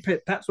fact, really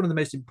perhaps one of the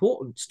most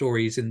important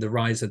stories in the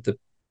rise of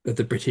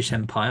the British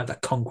Empire,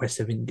 that conquest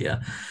of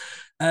India.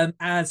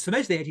 As for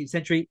most of the 18th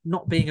century,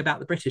 not being about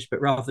the British,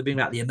 but rather being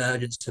about the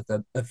emergence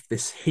of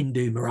this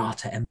Hindu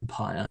Maratha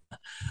Empire,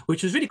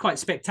 which was really quite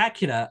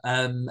spectacular.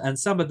 And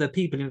some of the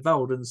people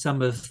involved and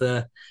some of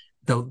the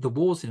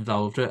wars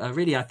involved are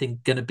really, I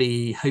think, going to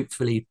be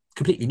hopefully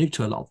completely new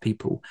to a lot of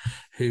people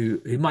who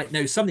might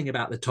know something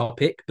about the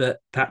topic, but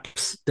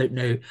perhaps don't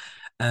know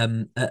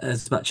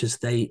as much as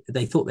they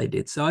thought they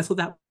did. So I thought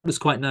that was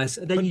quite nice.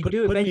 And then put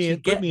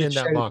me in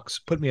that box.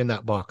 Put me in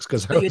that box,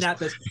 because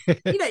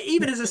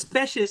even as a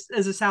specialist,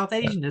 as a South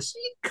Asianist,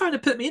 you kind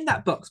of put me in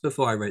that box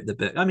before I wrote the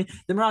book. I mean,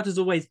 the Marathas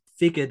always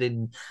figured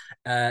in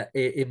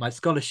my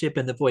scholarship,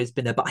 and they've always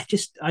been there. But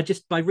I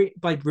just by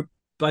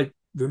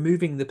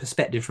removing the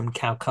perspective from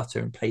Calcutta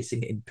and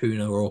placing it in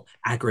Pune or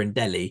Agra and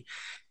Delhi,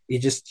 it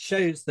just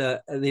shows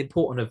the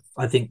importance of,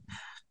 I think,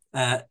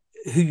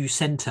 who you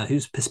center,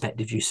 whose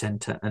perspective you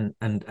center,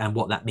 and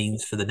what that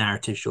means for the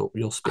narrative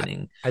you're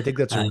spinning. I think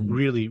that's a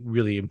really,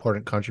 really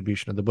important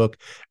contribution of the book.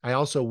 I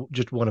also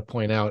just want to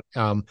point out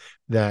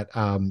that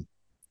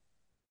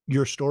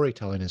your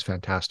storytelling is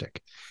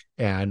fantastic,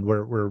 and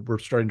we're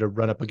starting to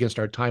run up against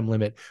our time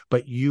limit,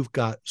 but you've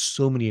got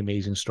so many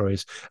amazing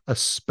stories,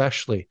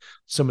 especially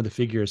some of the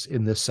figures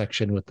in this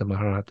section with the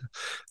Maratha,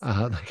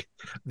 like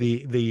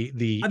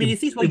the I mean,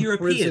 if these were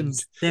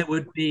Europeans, there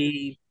would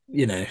be,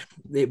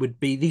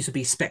 these would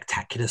be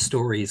spectacular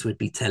stories would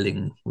be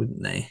telling,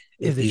 wouldn't they?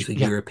 If these were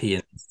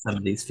Europeans, some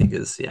of these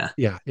figures, yeah.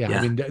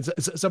 I mean,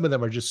 some of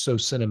them are just so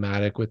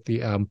cinematic with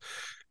the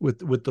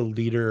with the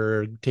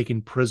leader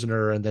taken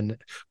prisoner and then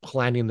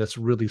planning this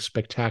really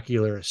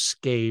spectacular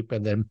escape,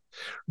 and then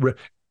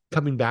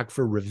coming back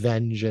for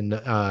revenge and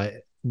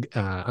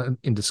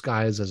in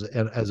disguise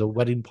as a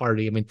wedding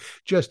party. I mean,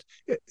 just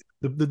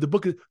the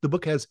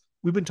book has.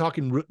 We've been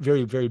talking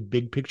very, very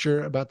big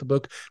picture about the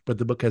book, but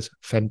the book has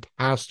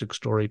fantastic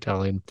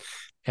storytelling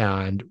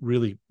and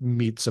really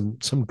meets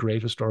some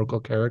great historical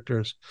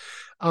characters.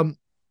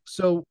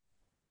 So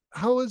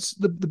how is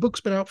the book's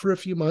been out for a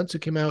few months?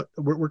 It came out,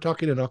 we're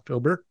talking in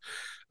October,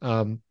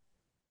 and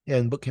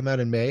the book came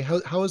out in May.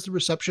 How has the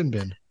reception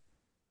been?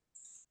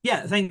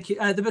 Yeah, thank you.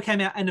 The book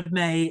came out end of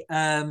May.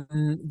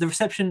 The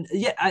reception,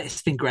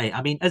 it's been great.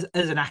 I mean, as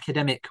an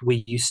academic,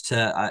 we used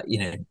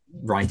to,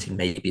 writing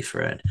maybe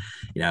for,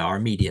 our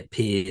immediate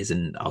peers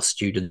and our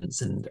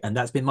students, and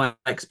that's been my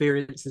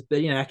experience.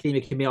 But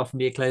academia can often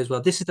be a closed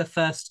world. This is the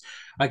first,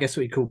 I guess,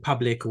 what we call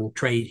public or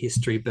trade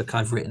history book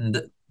I've written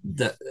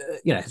that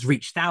has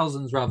reached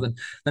thousands rather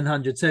than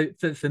hundreds. So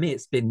for me,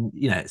 it's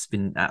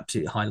been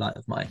absolute highlight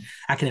of my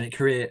academic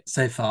career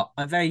so far.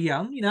 I'm very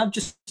young, I've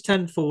just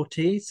turned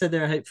 40, so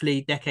there are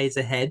hopefully decades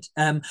ahead.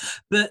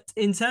 But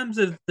in terms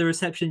of the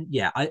reception,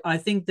 I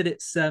think that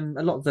it's a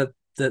lot of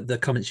the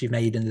comments you've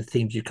made and the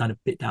themes you've kind of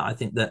picked out. I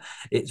think that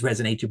it's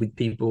resonated with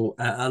people.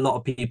 A lot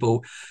of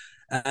people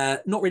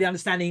not really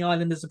understanding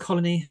Ireland as a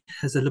colony,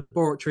 as a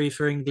laboratory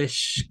for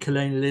English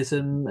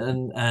colonialism,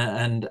 and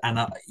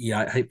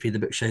hopefully the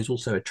book shows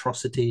also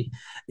atrocity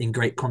in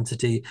great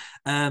quantity.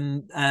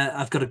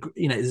 I've got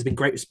there's been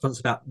great response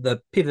about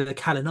the people of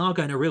Kalinago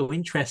and a real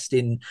interest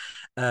in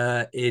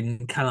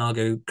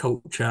Kalinago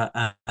culture,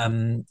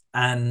 and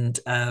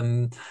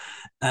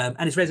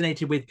it's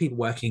resonated with people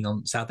working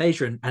on South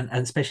Asia and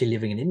especially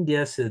living in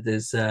India. So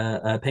there's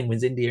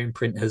Penguins India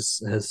imprint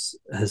has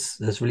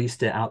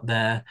released it out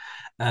there,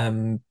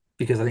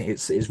 because I think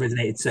it's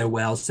resonated so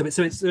well. So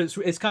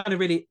it's kind of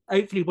really,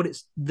 hopefully, what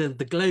it's the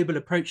global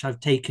approach I've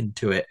taken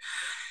to it.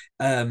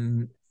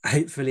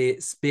 Hopefully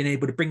it's been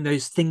able to bring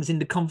those things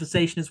into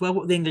conversation as well.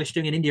 What the English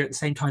doing in India at the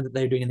same time that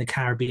they're doing in the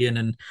Caribbean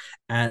and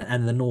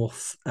the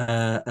North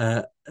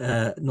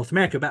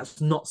America, that's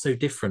not so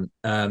different.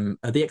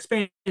 The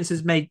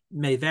experiences may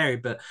vary,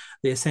 but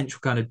the essential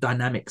kind of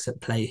dynamics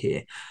at play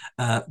here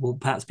will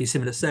perhaps be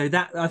similar. So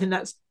that, I think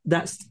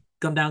that's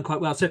gone down quite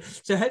well. So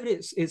hopefully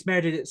it's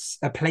merited its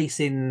a place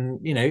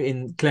in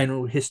in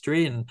colonial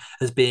history, and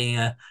as being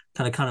a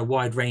kind of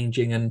wide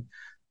ranging and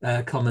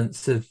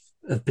comments of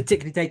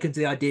particularly taken to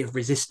the idea of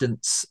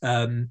resistance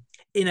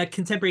in a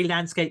contemporary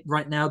landscape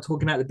right now,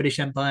 talking about the British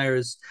Empire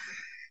as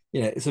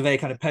it's a very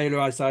kind of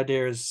polarized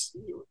idea, as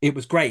it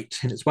was great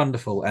and it's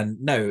wonderful, and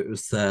no, it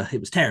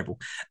was terrible.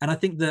 And I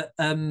think that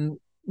one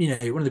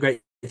of the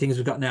great things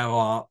we've got now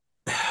are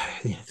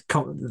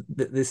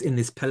this in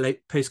this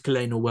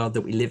post-colonial world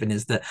that we live in,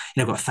 is that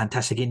I've got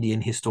fantastic Indian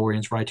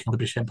historians writing on the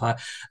British Empire.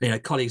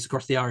 Colleagues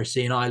across the Irish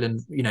Sea in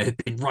Ireland, have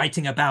been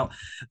writing about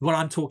what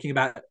I'm talking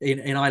about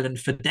in Ireland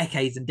for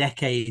decades and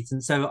decades.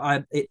 And so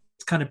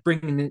kind of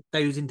bringing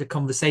those into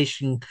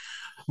conversation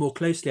more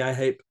closely, I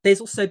hope. There's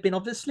also been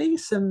obviously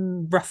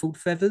some ruffled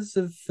feathers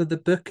for the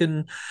book,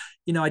 and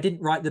I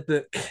didn't write the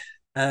book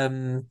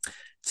to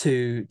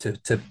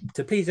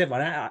please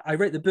everyone. I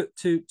wrote the book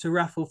to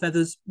ruffle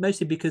feathers,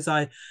 mostly because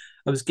I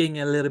was getting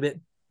a little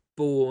bit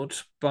bored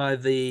by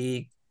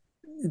the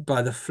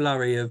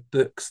flurry of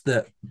books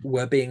that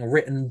were being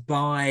written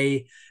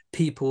by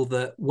people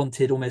that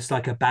wanted almost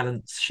like a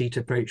balance sheet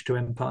approach to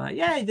empire.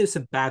 Yeah, there's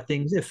some bad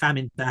things.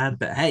 Famine bad,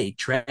 but hey,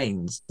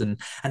 trains and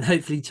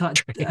hopefully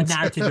a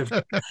narrative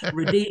of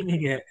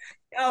redeeming it.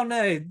 Oh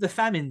no, the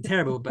famine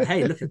terrible, but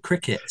hey, look at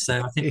cricket.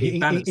 So I think we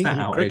balanced that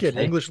out. Cricket,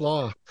 okay. English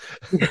law.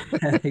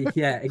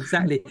 Yeah,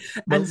 exactly.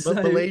 And so,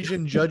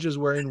 Malaysian judges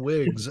wearing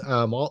wigs.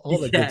 All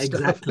the good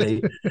stuff.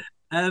 Exactly.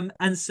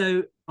 And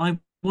so I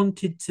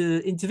wanted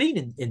to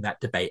intervene in that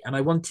debate, and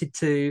I wanted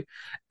to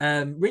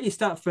really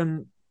start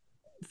from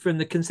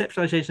the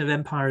conceptualization of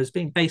empire as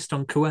being based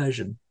on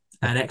coercion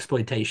and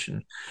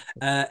exploitation.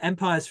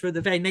 Empires, for the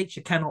very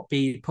nature, cannot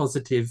be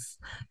positive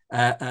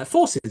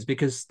forces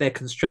because they're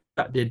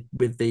constructed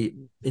with the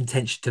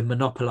intention to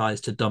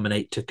monopolize, to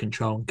dominate, to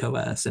control and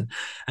coerce. And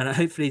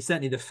hopefully,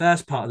 certainly the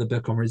first part of the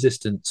book on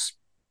resistance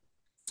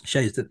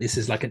shows that this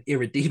is like an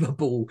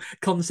irredeemable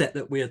concept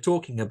that we are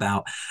talking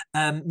about.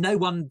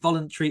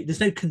 There's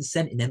no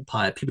consent in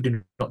empire. People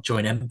do not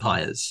join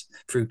empires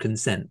through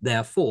consent. They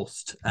are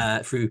forced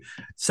through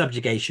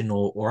subjugation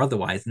or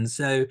otherwise. And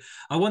so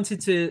I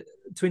wanted to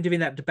intervene in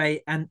that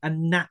debate and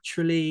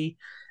naturally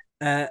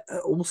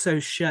also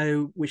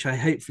show, which I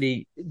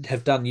hopefully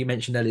have done, you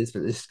mentioned earlier,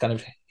 this kind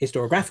of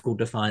historiographical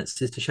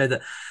defiance, is to show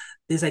that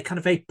there's a kind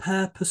of a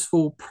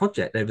purposeful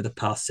project over the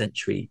past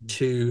century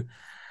to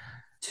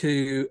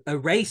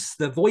erase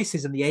the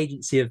voices and the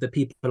agency of the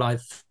people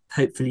I've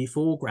hopefully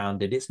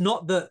foregrounded. It's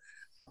not that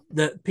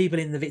people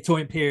in the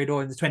Victorian period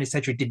or in the 20th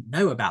century didn't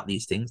know about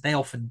these things. They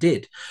often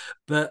did.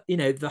 But,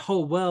 the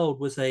whole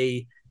world was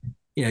a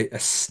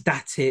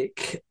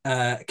static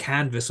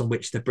canvas on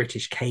which the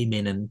British came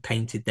in and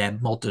painted their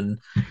modern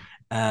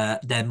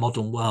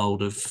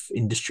world of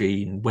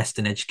industry and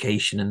Western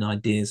education and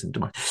ideas and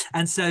democracy.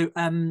 And so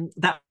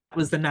that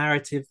was the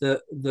narrative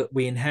that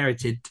we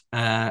inherited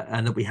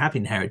and that we have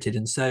inherited.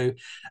 And so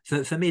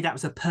for me, that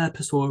was a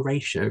purposeful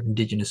erasure of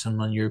Indigenous and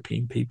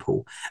non-European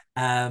people.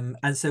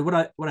 And so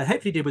what I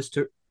hopefully did was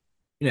to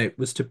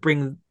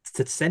bring,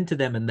 to center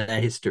them and their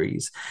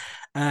histories.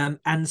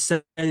 And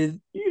so,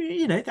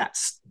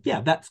 that's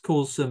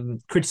caused some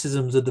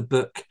criticisms of the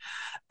book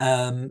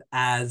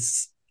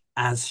as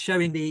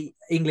showing the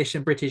English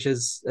and British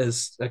as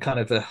a kind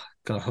of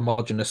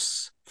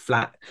homogenous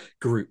flat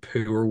group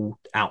who are all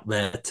out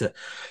there to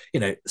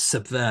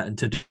subvert and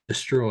to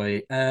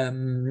destroy,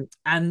 and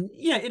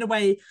in a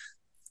way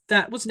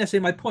that wasn't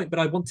necessarily my point, but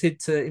I wanted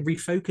to,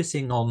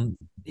 refocusing on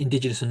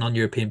Indigenous and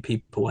non-European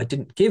people, I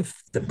didn't give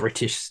the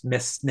British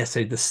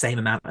necessarily the same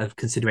amount of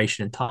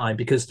consideration and time,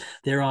 because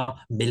there are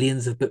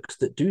millions of books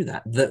that do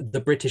that.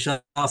 The British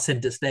are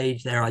centre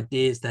stage, their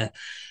ideas, their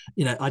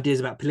ideas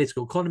about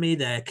political economy,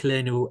 their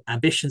colonial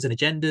ambitions and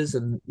agendas,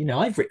 and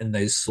I've written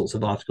those sorts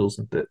of articles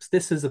and books.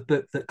 This is a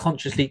book that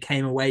consciously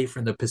came away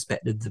from the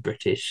perspective of the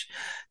British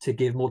to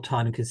give more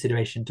time and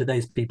consideration to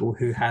those people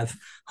who have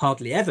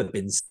hardly ever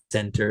been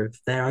centre of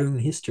their own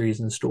histories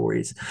and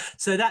stories.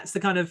 So that's the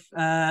kind of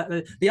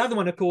the other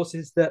one, of course,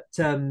 is that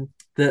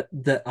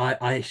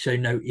I show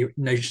no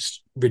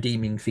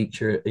redeeming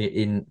feature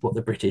in what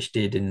the British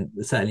did,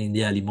 certainly in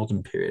the early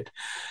modern period.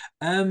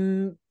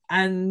 And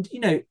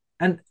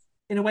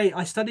in a way,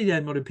 I study the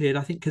early modern period,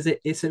 I think, because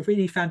it's a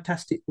really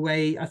fantastic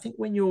way. I think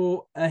when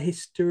you're a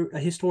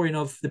historian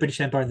of the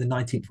British Empire in the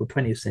 19th or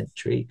 20th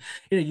century,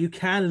 you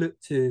can look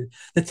to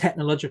the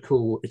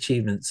technological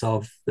achievements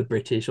of the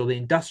British, or the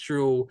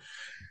industrial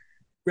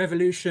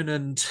revolution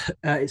and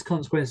its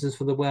consequences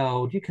for the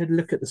world. You could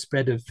look at the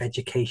spread of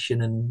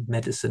education and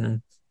medicine,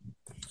 and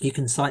you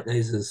can cite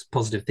those as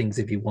positive things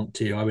if you want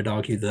to. I would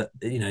argue that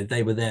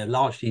they were there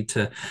largely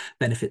to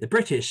benefit the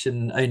British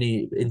and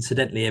only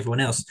incidentally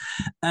everyone else.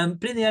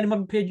 But in the early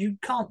modern period, you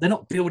can't. They're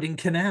not building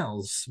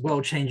canals,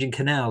 world-changing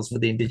canals for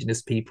the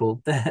Indigenous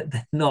people.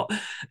 They're not.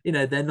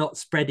 They're not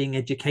spreading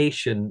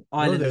education.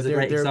 Ireland is a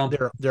great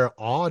example. They're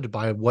awed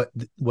by what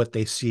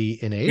they see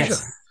in Asia.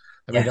 Yes.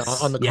 I mean,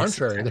 on the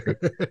contrary,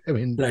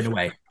 exactly. Blown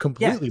away,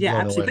 completely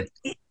blown away.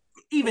 But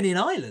even in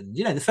Ireland,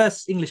 the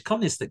first English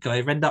colonists that go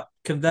over end up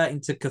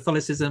converting to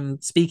Catholicism,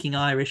 speaking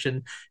Irish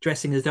and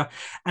dressing as dark.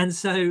 And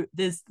so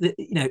there's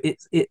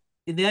it's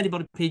in the early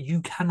modern period,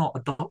 you cannot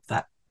adopt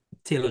that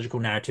theological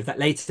narrative, that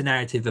later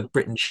narrative of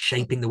Britain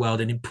shaping the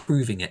world and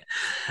improving it,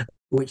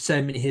 which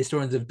so many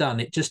historians have done.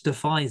 It just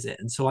defies it.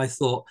 And so I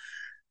thought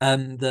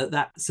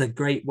that's a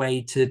great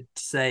way to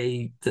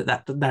say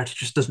that narrative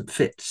just doesn't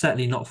fit,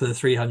 certainly not for the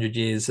 300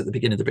 years at the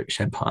beginning of the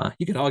British Empire.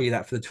 You can argue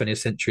that for the 20th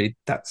century,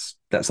 that's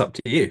up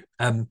to you.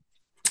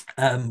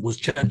 Was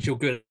Churchill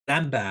good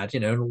and bad,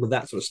 and all of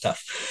that sort of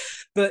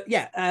stuff. But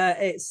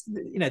it's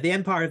the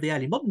empire of the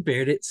early modern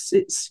period. It's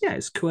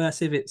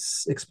coercive,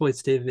 it's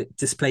exploitative, it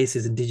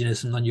displaces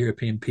Indigenous and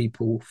non-European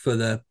people for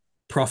the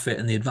profit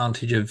and the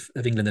advantage of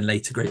England and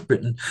later Great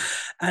Britain.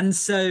 And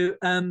so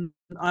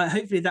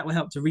hopefully that will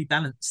help to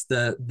rebalance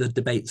the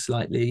debate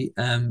slightly,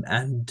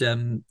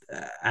 and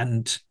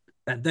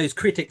those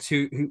critics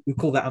who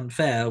call that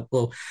unfair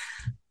will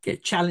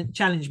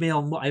challenge me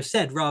on what I've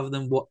said, rather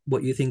than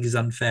what you think is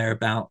unfair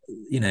about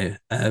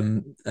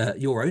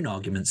your own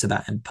arguments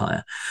about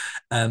empire,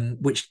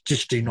 which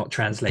just do not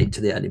translate to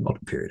the early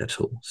modern period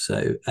at all.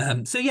 So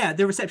yeah,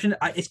 the reception,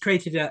 it's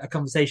created a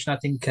conversation, I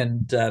think,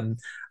 and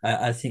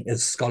I think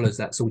as scholars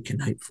that's all we can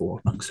hope for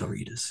amongst our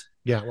readers.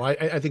 Yeah, well,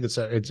 I think it's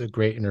a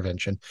great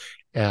intervention,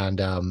 and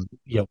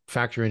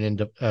factoring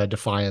in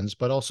Defiance,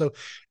 but also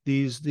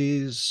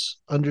these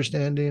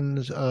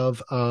understandings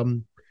of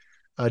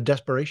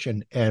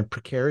desperation and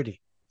precarity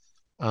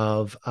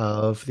of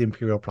the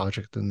imperial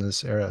project in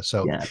this era.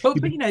 So yeah,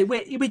 but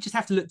we just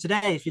have to look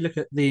today. If you look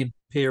at the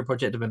imperial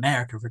project of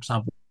America, for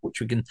example, which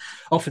we can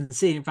often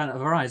see in front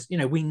of our eyes,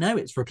 we know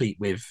it's replete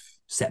with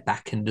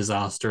setback and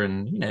disaster,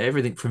 and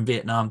everything from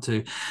Vietnam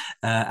to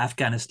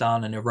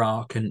Afghanistan and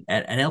Iraq and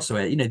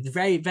elsewhere.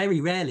 Very,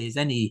 very rarely is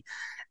any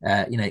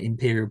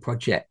imperial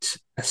project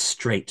a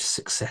straight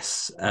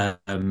success.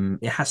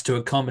 It has to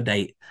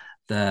accommodate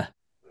the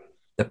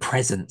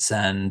presence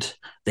and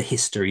the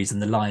histories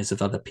and the lives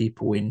of other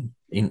people in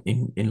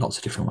lots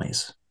of different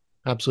ways.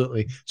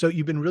 Absolutely. So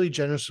you've been really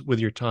generous with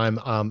your time.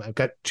 I've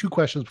got two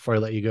questions before I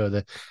let you go.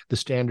 The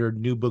standard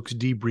new books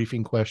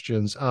debriefing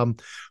questions.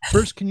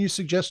 First, can you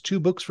suggest two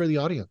books for the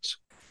audience?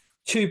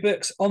 Two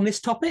books on this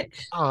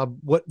topic?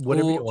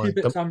 Whatever you want.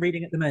 Two books I'm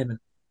reading at the moment.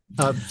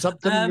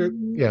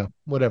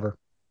 Whatever.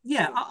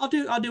 Yeah, I'll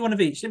do one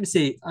of each. Let me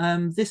see.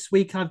 This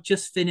week I've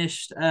just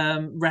finished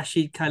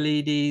Rashid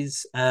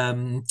Khalidi's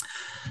The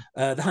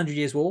 100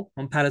 Years' War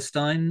on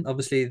Palestine.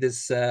 Obviously,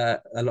 there's a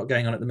lot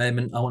going on at the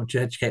moment. I want to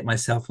educate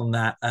myself on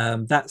that.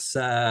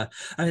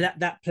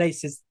 That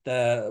places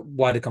the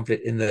wider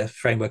conflict in the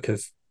framework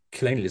of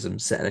colonialism,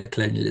 settler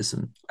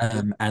colonialism,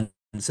 and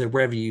so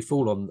wherever you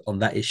fall on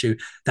that issue,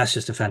 that's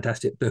just a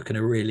fantastic book and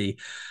a really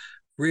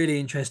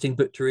interesting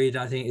book to read.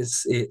 I think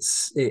it's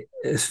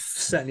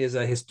certainly, as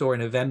a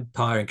historian of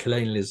empire and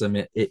colonialism,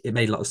 it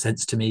made a lot of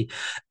sense to me.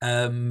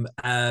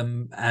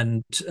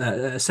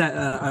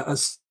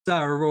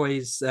 Sarah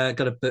Roy's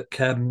got a book,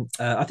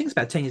 I think it's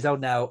about 10 years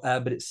old now,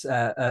 but it's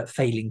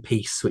Failing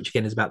Peace, which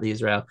again is about the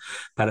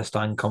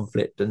Israel-Palestine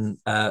conflict, and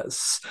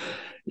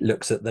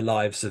looks at the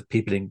lives of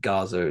people in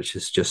Gaza, which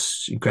is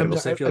just incredible.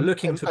 So if you're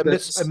looking for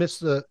books... I missed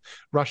the...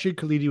 Rashid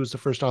Khalidi was the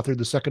first author.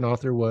 The second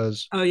author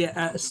was...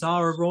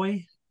 Sarah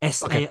Roy.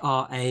 Sara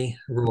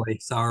Roy.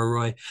 Sarah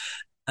Roy.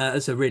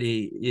 It's a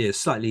really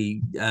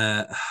slightly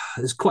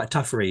it's quite a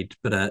tough read,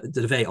 but it's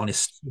a very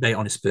honest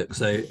book.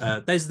 So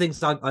those are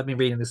things I've been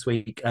reading this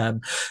week.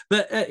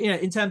 But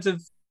in terms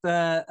of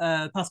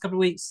past couple of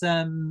weeks,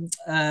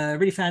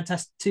 really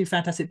fantastic, two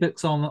fantastic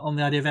books on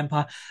the idea of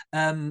empire.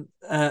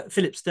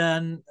 Philip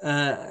Stern,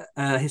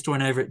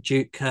 historian over at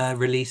Duke,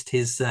 released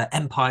his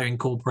Empire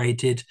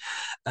Incorporated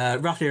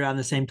roughly around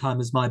the same time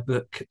as my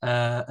book,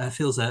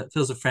 Feels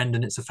a Friend,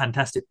 and it's a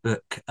fantastic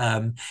book.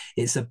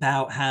 It's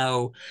about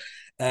how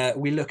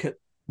we look at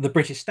the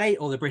British state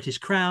or the British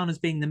crown as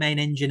being the main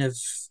engine of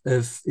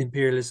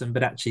imperialism,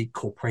 but actually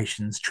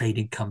corporations,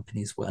 trading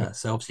companies were.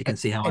 So obviously you can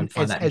see how I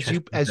find that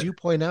interesting. As you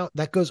point out,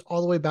 that goes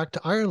all the way back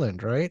to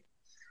Ireland, right?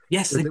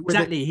 Yes,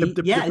 exactly.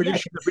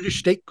 The British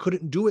state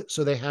couldn't do it,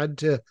 so they had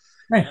to...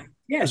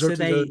 Yeah, so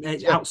they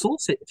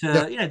outsource it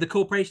to the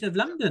Corporation of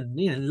London,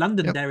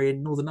 Londonderry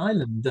in Northern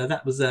Ireland.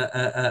 That was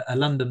a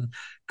London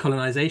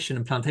colonisation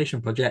and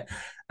plantation project.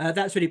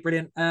 That's really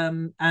brilliant.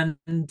 And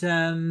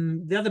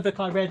the other book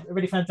I read,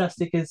 really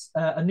fantastic, is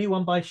a new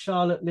one by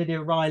Charlotte Lydia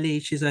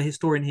Riley. She's a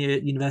historian here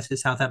at University of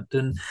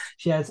Southampton.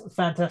 She has a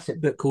fantastic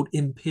book called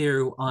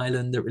Imperial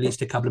Ireland that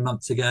released a couple of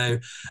months ago.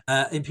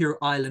 Imperial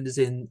Ireland is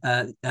in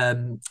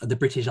the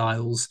British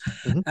Isles,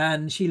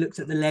 and she looks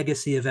at the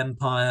legacy of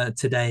empire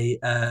today,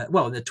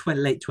 in the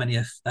late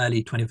 20th,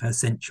 early 21st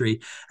century,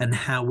 and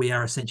how we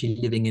are essentially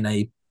living in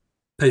a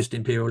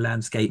post-imperial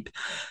landscape,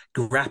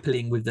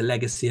 grappling with the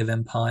legacy of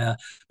empire,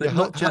 but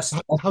not just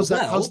how's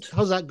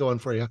that going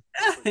for you?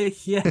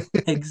 Yeah,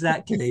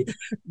 exactly.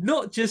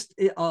 Not just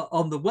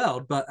on the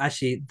world, but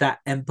actually that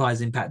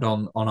empire's impact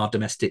on our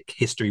domestic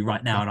history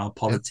right now, and our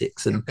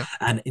politics, and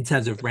in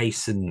terms of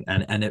race and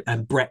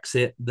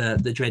Brexit,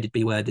 the dreaded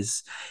B word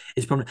is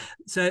prominent.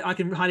 So I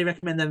can highly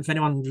recommend them for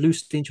anyone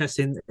loosely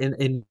interested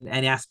in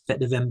any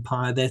aspect of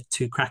empire. They're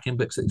two cracking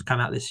books that have come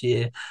out this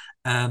year.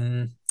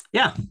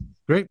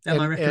 Great. That's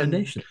my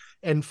recommendation.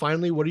 And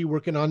finally, what are you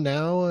working on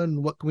now,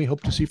 and what can we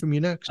hope to see from you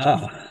next?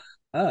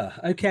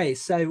 Okay.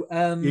 So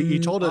you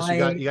told us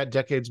you got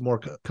decades more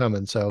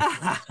coming. So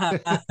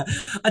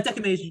a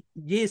decade means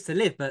years to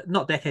live, but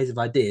not decades of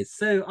ideas.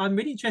 So I'm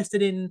really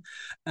interested in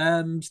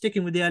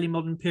sticking with the early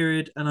modern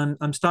period, and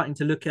I'm starting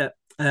to look at.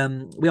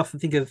 We often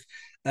think of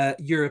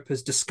Europe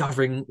as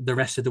discovering the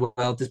rest of the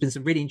world. There's been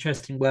some really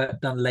interesting work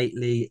done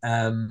lately.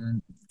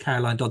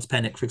 Caroline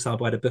Dodds-Pennock, for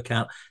example, had a book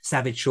out,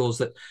 Savage Shores,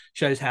 that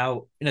shows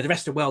how the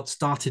rest of the world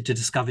started to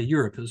discover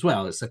Europe as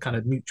well. It's a kind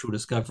of mutual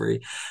discovery.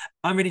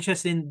 I'm really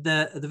interested in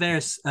the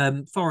various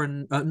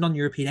foreign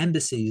non-European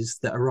embassies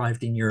that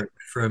arrived in Europe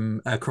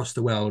from across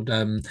the world.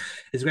 There's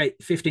a great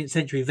 15th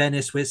century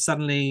Venice where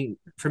suddenly,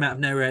 from out of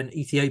nowhere, an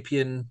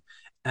Ethiopian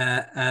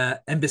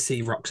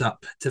embassy rocks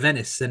up to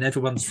Venice, and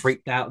everyone's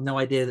freaked out, no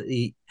idea that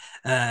the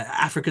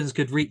Africans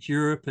could reach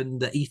Europe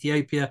and that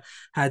Ethiopia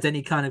had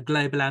any kind of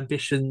global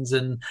ambitions.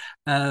 And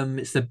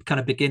it's the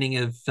kind of beginning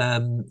of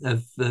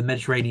the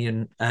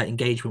Mediterranean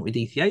engagement with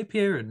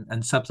Ethiopia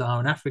and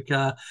sub-Saharan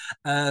Africa.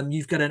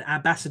 You've got an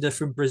ambassador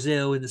from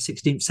Brazil in the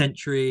 16th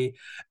century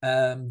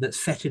that's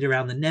feted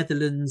around the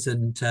Netherlands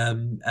and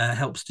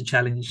helps to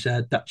challenge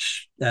the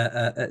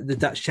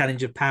Dutch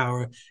challenge of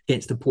power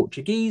against the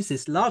Portuguese.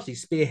 It's largely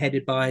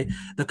spearheaded by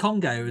the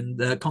Congo and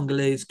the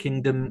Congolese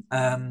kingdom,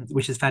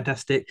 which is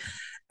fantastic.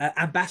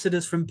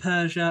 Ambassadors from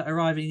Persia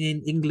arriving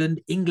in England,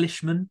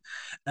 Englishmen,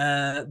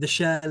 the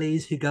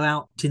Shirleys who go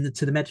out to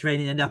the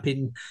Mediterranean, end up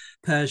in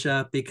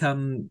Persia,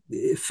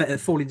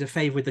 fall into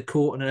favour with the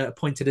court and are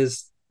appointed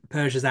as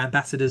Persia's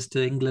ambassadors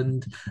to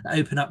England,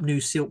 open up new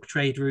silk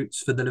trade routes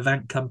for the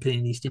Levant Company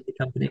and the East India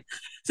Company.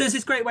 So there's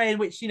this great way in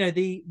which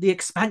the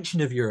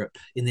expansion of Europe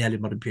in the early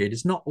modern period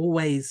is not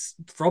always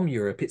from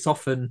Europe. It's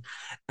often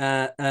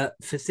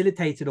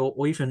facilitated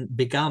or even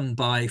begun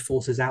by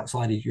forces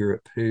outside of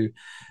Europe who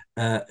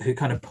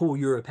kind of pull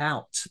Europe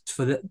out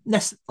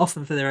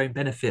often for their own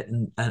benefit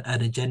and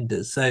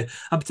agendas. So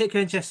I'm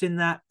particularly interested in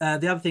that.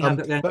 The other thing I've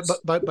got going.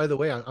 But by the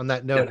way, on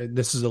that note, and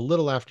this is a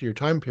little after your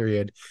time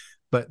period,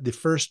 but the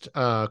first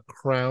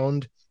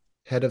crowned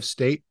head of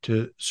state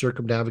to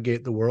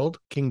circumnavigate the world,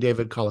 King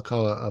David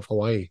Kalakaua of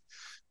Hawaii,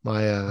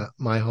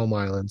 my home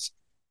islands,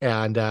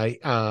 and died.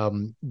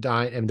 And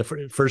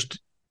the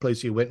first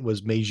place he went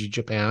was Meiji,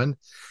 Japan,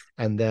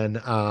 and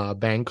then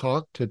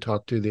Bangkok to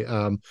talk to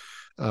the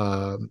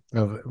I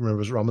remember it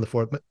was Rama IV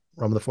or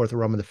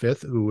Rama V,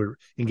 who were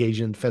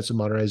engaged in defensive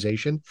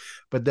modernization,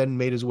 but then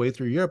made his way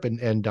through Europe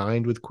and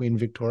dined with Queen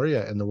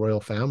Victoria and the royal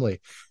family,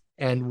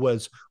 and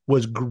was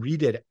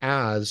greeted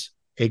as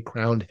a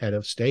crowned head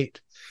of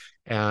state,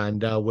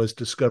 and was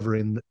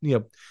discovering,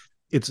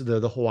 it's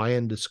the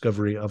Hawaiian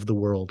discovery of the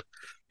world,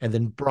 and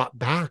then brought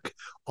back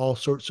all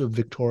sorts of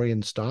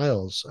Victorian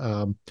styles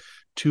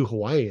to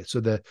Hawaii. So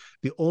the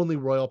only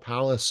royal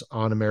palace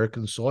on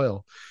American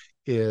soil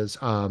is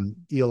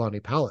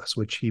Iolani Palace,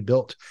 which he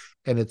built,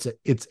 and it's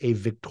a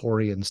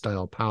Victorian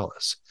style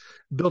palace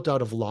built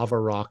out of lava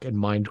rock and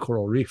mined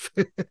coral reef.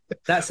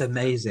 That's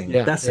amazing.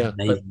 That's an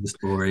amazing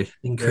story.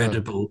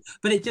 Incredible. Yeah.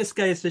 But it just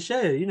goes to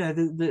show,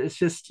 it's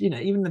just,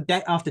 even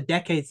after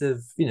decades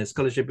of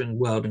scholarship in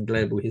world and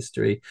global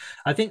history,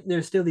 I think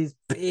there's still these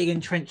big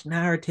entrenched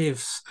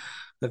narratives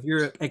of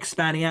Europe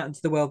expanding out into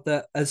the world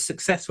that, as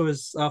successful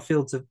as our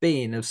fields have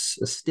been, have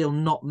still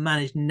not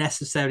managed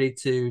necessarily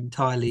to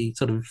entirely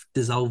sort of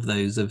dissolve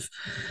those of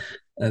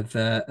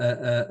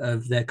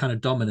their kind of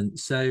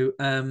dominance. So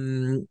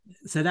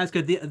that's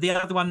good. The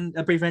other one,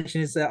 a brief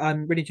mention, is that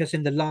I'm really interested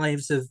in the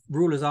lives of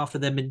rulers after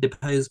they've been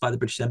deposed by the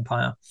British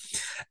Empire,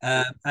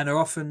 and are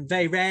often,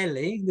 very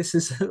rarely, this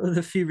is one of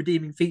the few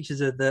redeeming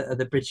features of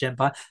the British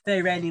Empire,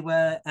 very rarely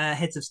were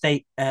heads of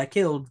state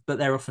killed, but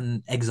they're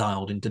often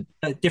exiled into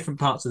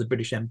different parts of the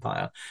British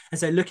Empire. And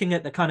so looking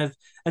at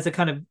as a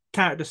kind of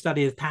character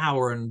study of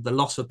power and the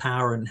loss of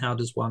power, and how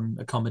does one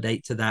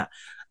accommodate to that,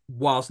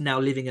 whilst now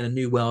living in a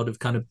new world of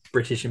kind of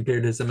British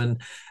imperialism. And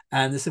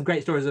there's some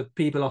great stories of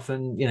people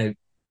often,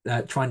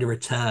 trying to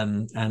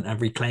return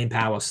and reclaim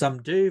power.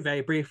 Some do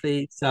very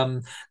briefly,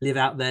 some live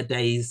out their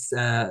days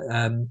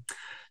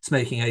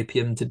smoking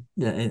opium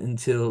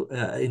into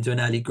an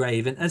early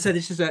grave. And so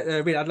this is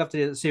really, I'd love to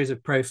do a series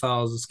of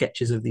profiles and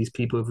sketches of these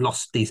people who've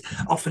lost, these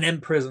often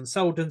emperors and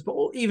sultans, but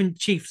even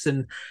chiefs.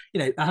 And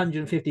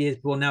 150 years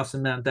before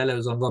Nelson Mandela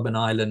was on Robben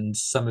Island,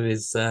 some of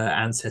his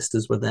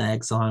ancestors were there,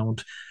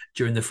 exiled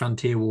during the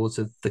frontier wars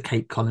of the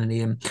Cape Colony,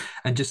 and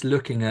just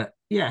looking at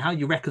how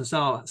you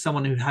reconcile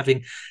someone who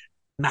having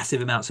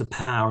massive amounts of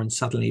power and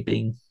suddenly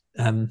being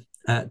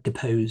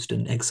deposed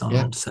and exiled.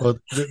 Yeah. So, well,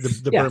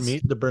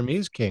 the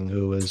Burmese king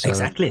who was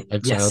exiled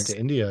to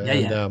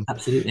India,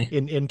 absolutely.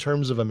 In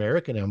terms of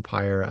American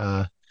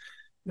empire,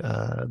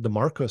 the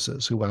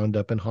Marcoses who wound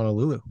up in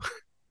Honolulu.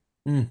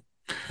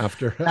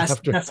 After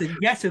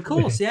yes, of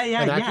course,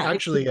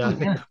 Actually,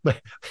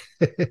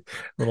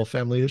 little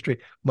family history.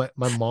 My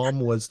mom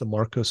was the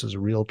Marcos's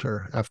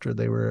realtor after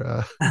they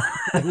were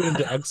went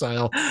into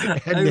exile.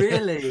 And,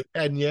 really?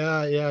 And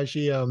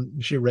she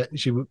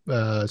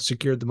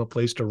secured them a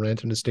place to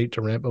rent, an estate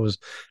to rent, but was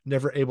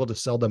never able to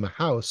sell them a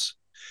house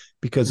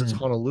because it's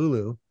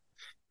Honolulu,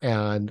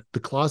 and the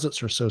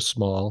closets are so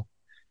small.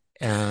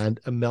 And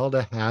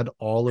Imelda had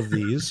all of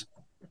these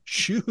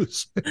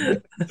shoes,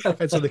 and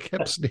so they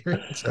kept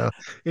sneering. So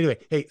anyway,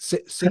 hey,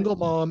 single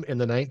mom in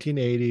the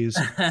 1980s,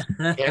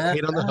 can't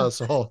hate on the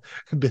hustle.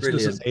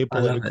 Business is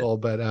apolitical,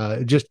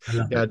 but just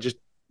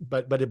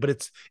but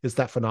it's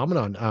that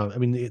phenomenon. I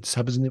mean, it's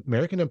happens in the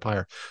American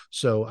Empire.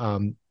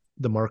 So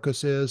the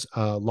Marcoses,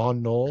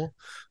 Lon Nol,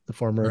 the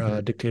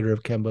former dictator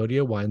of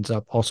Cambodia, winds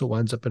up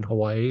in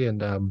Hawaii.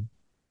 And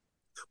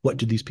what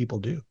do these people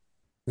do?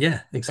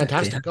 Yeah, exactly.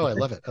 Fantastic. Oh, I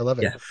love it. I love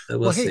it. Yeah, so we'll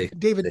Well, hey, see.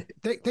 David,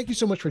 thank you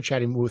so much for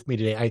chatting with me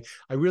today.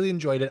 I really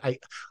enjoyed it.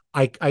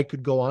 I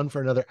could go on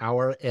for another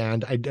hour,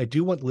 and I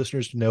do want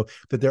listeners to know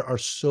that there are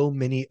so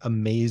many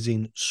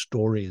amazing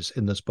stories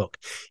in this book.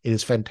 It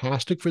is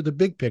fantastic for the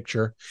big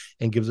picture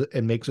and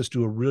makes us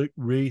do a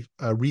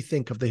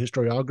rethink of the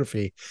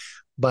historiography,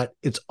 but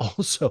it's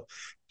also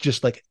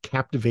just like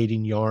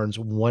captivating yarns,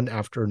 one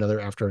after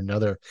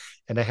another.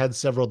 And I had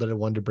several that I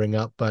wanted to bring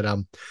up, but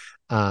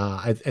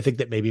I think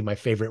that maybe my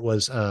favorite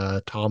was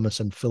Thomas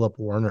and Philip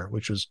Warner,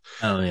 which was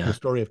the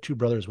story of two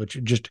brothers, which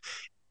just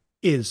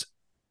is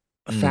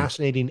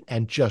fascinating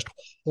and just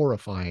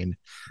horrifying.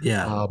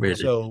 Yeah, really.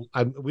 So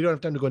we don't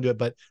have time to go into it,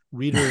 but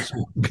readers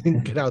can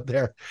get out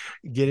there,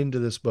 get into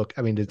this book.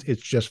 I mean,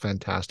 it's just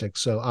fantastic.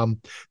 So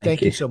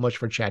thank you so much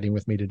for chatting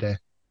with me today.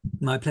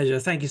 My pleasure.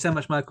 Thank you so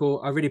much,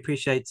 Michael. I really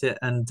appreciate it,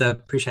 and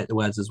appreciate the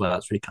words as well.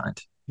 It's really kind.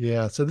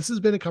 Yeah. So this has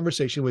been a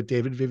conversation with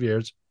David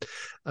Veevers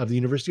of the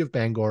University of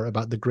Bangor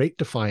about the Great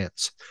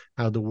Defiance,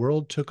 how the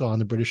world took on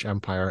the British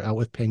Empire, out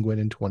with Penguin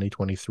in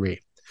 2023.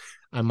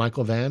 I'm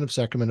Michael Vann of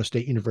Sacramento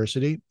State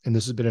University, and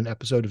this has been an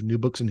episode of New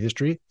Books in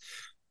History.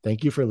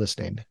 Thank you for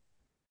listening.